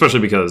worked, especially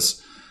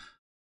because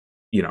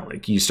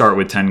like you start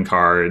with 10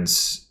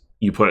 cards,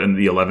 you put in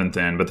the 11th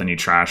in, but then you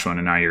trash one,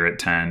 and now you're at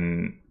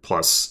 10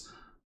 plus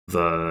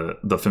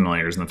the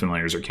familiars, and the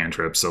familiars are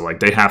cantrips, so like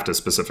they have to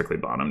specifically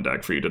bottom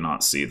deck for you to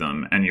not see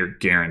them, and you're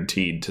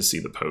guaranteed to see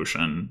the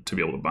potion to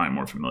be able to buy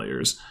more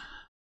familiars.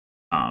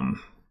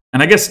 And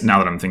I guess now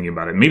that I'm thinking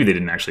about it, maybe they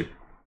didn't actually.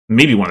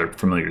 Maybe one of their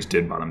familiars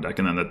did bottom deck,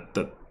 and then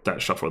that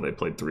shuffle they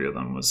played 3 of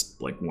them was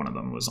like one of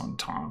them was on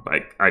top.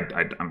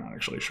 I'm not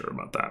actually sure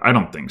about that. I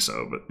don't think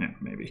so, but yeah,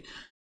 maybe.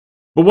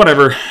 But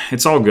whatever,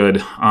 it's all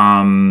good.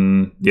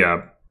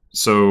 Yeah,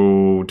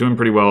 so doing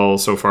pretty well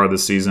so far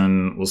this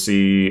season. We'll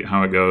see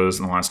how it goes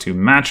in the last 2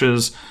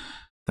 matches.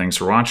 Thanks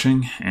for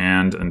watching,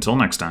 and until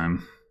next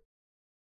time.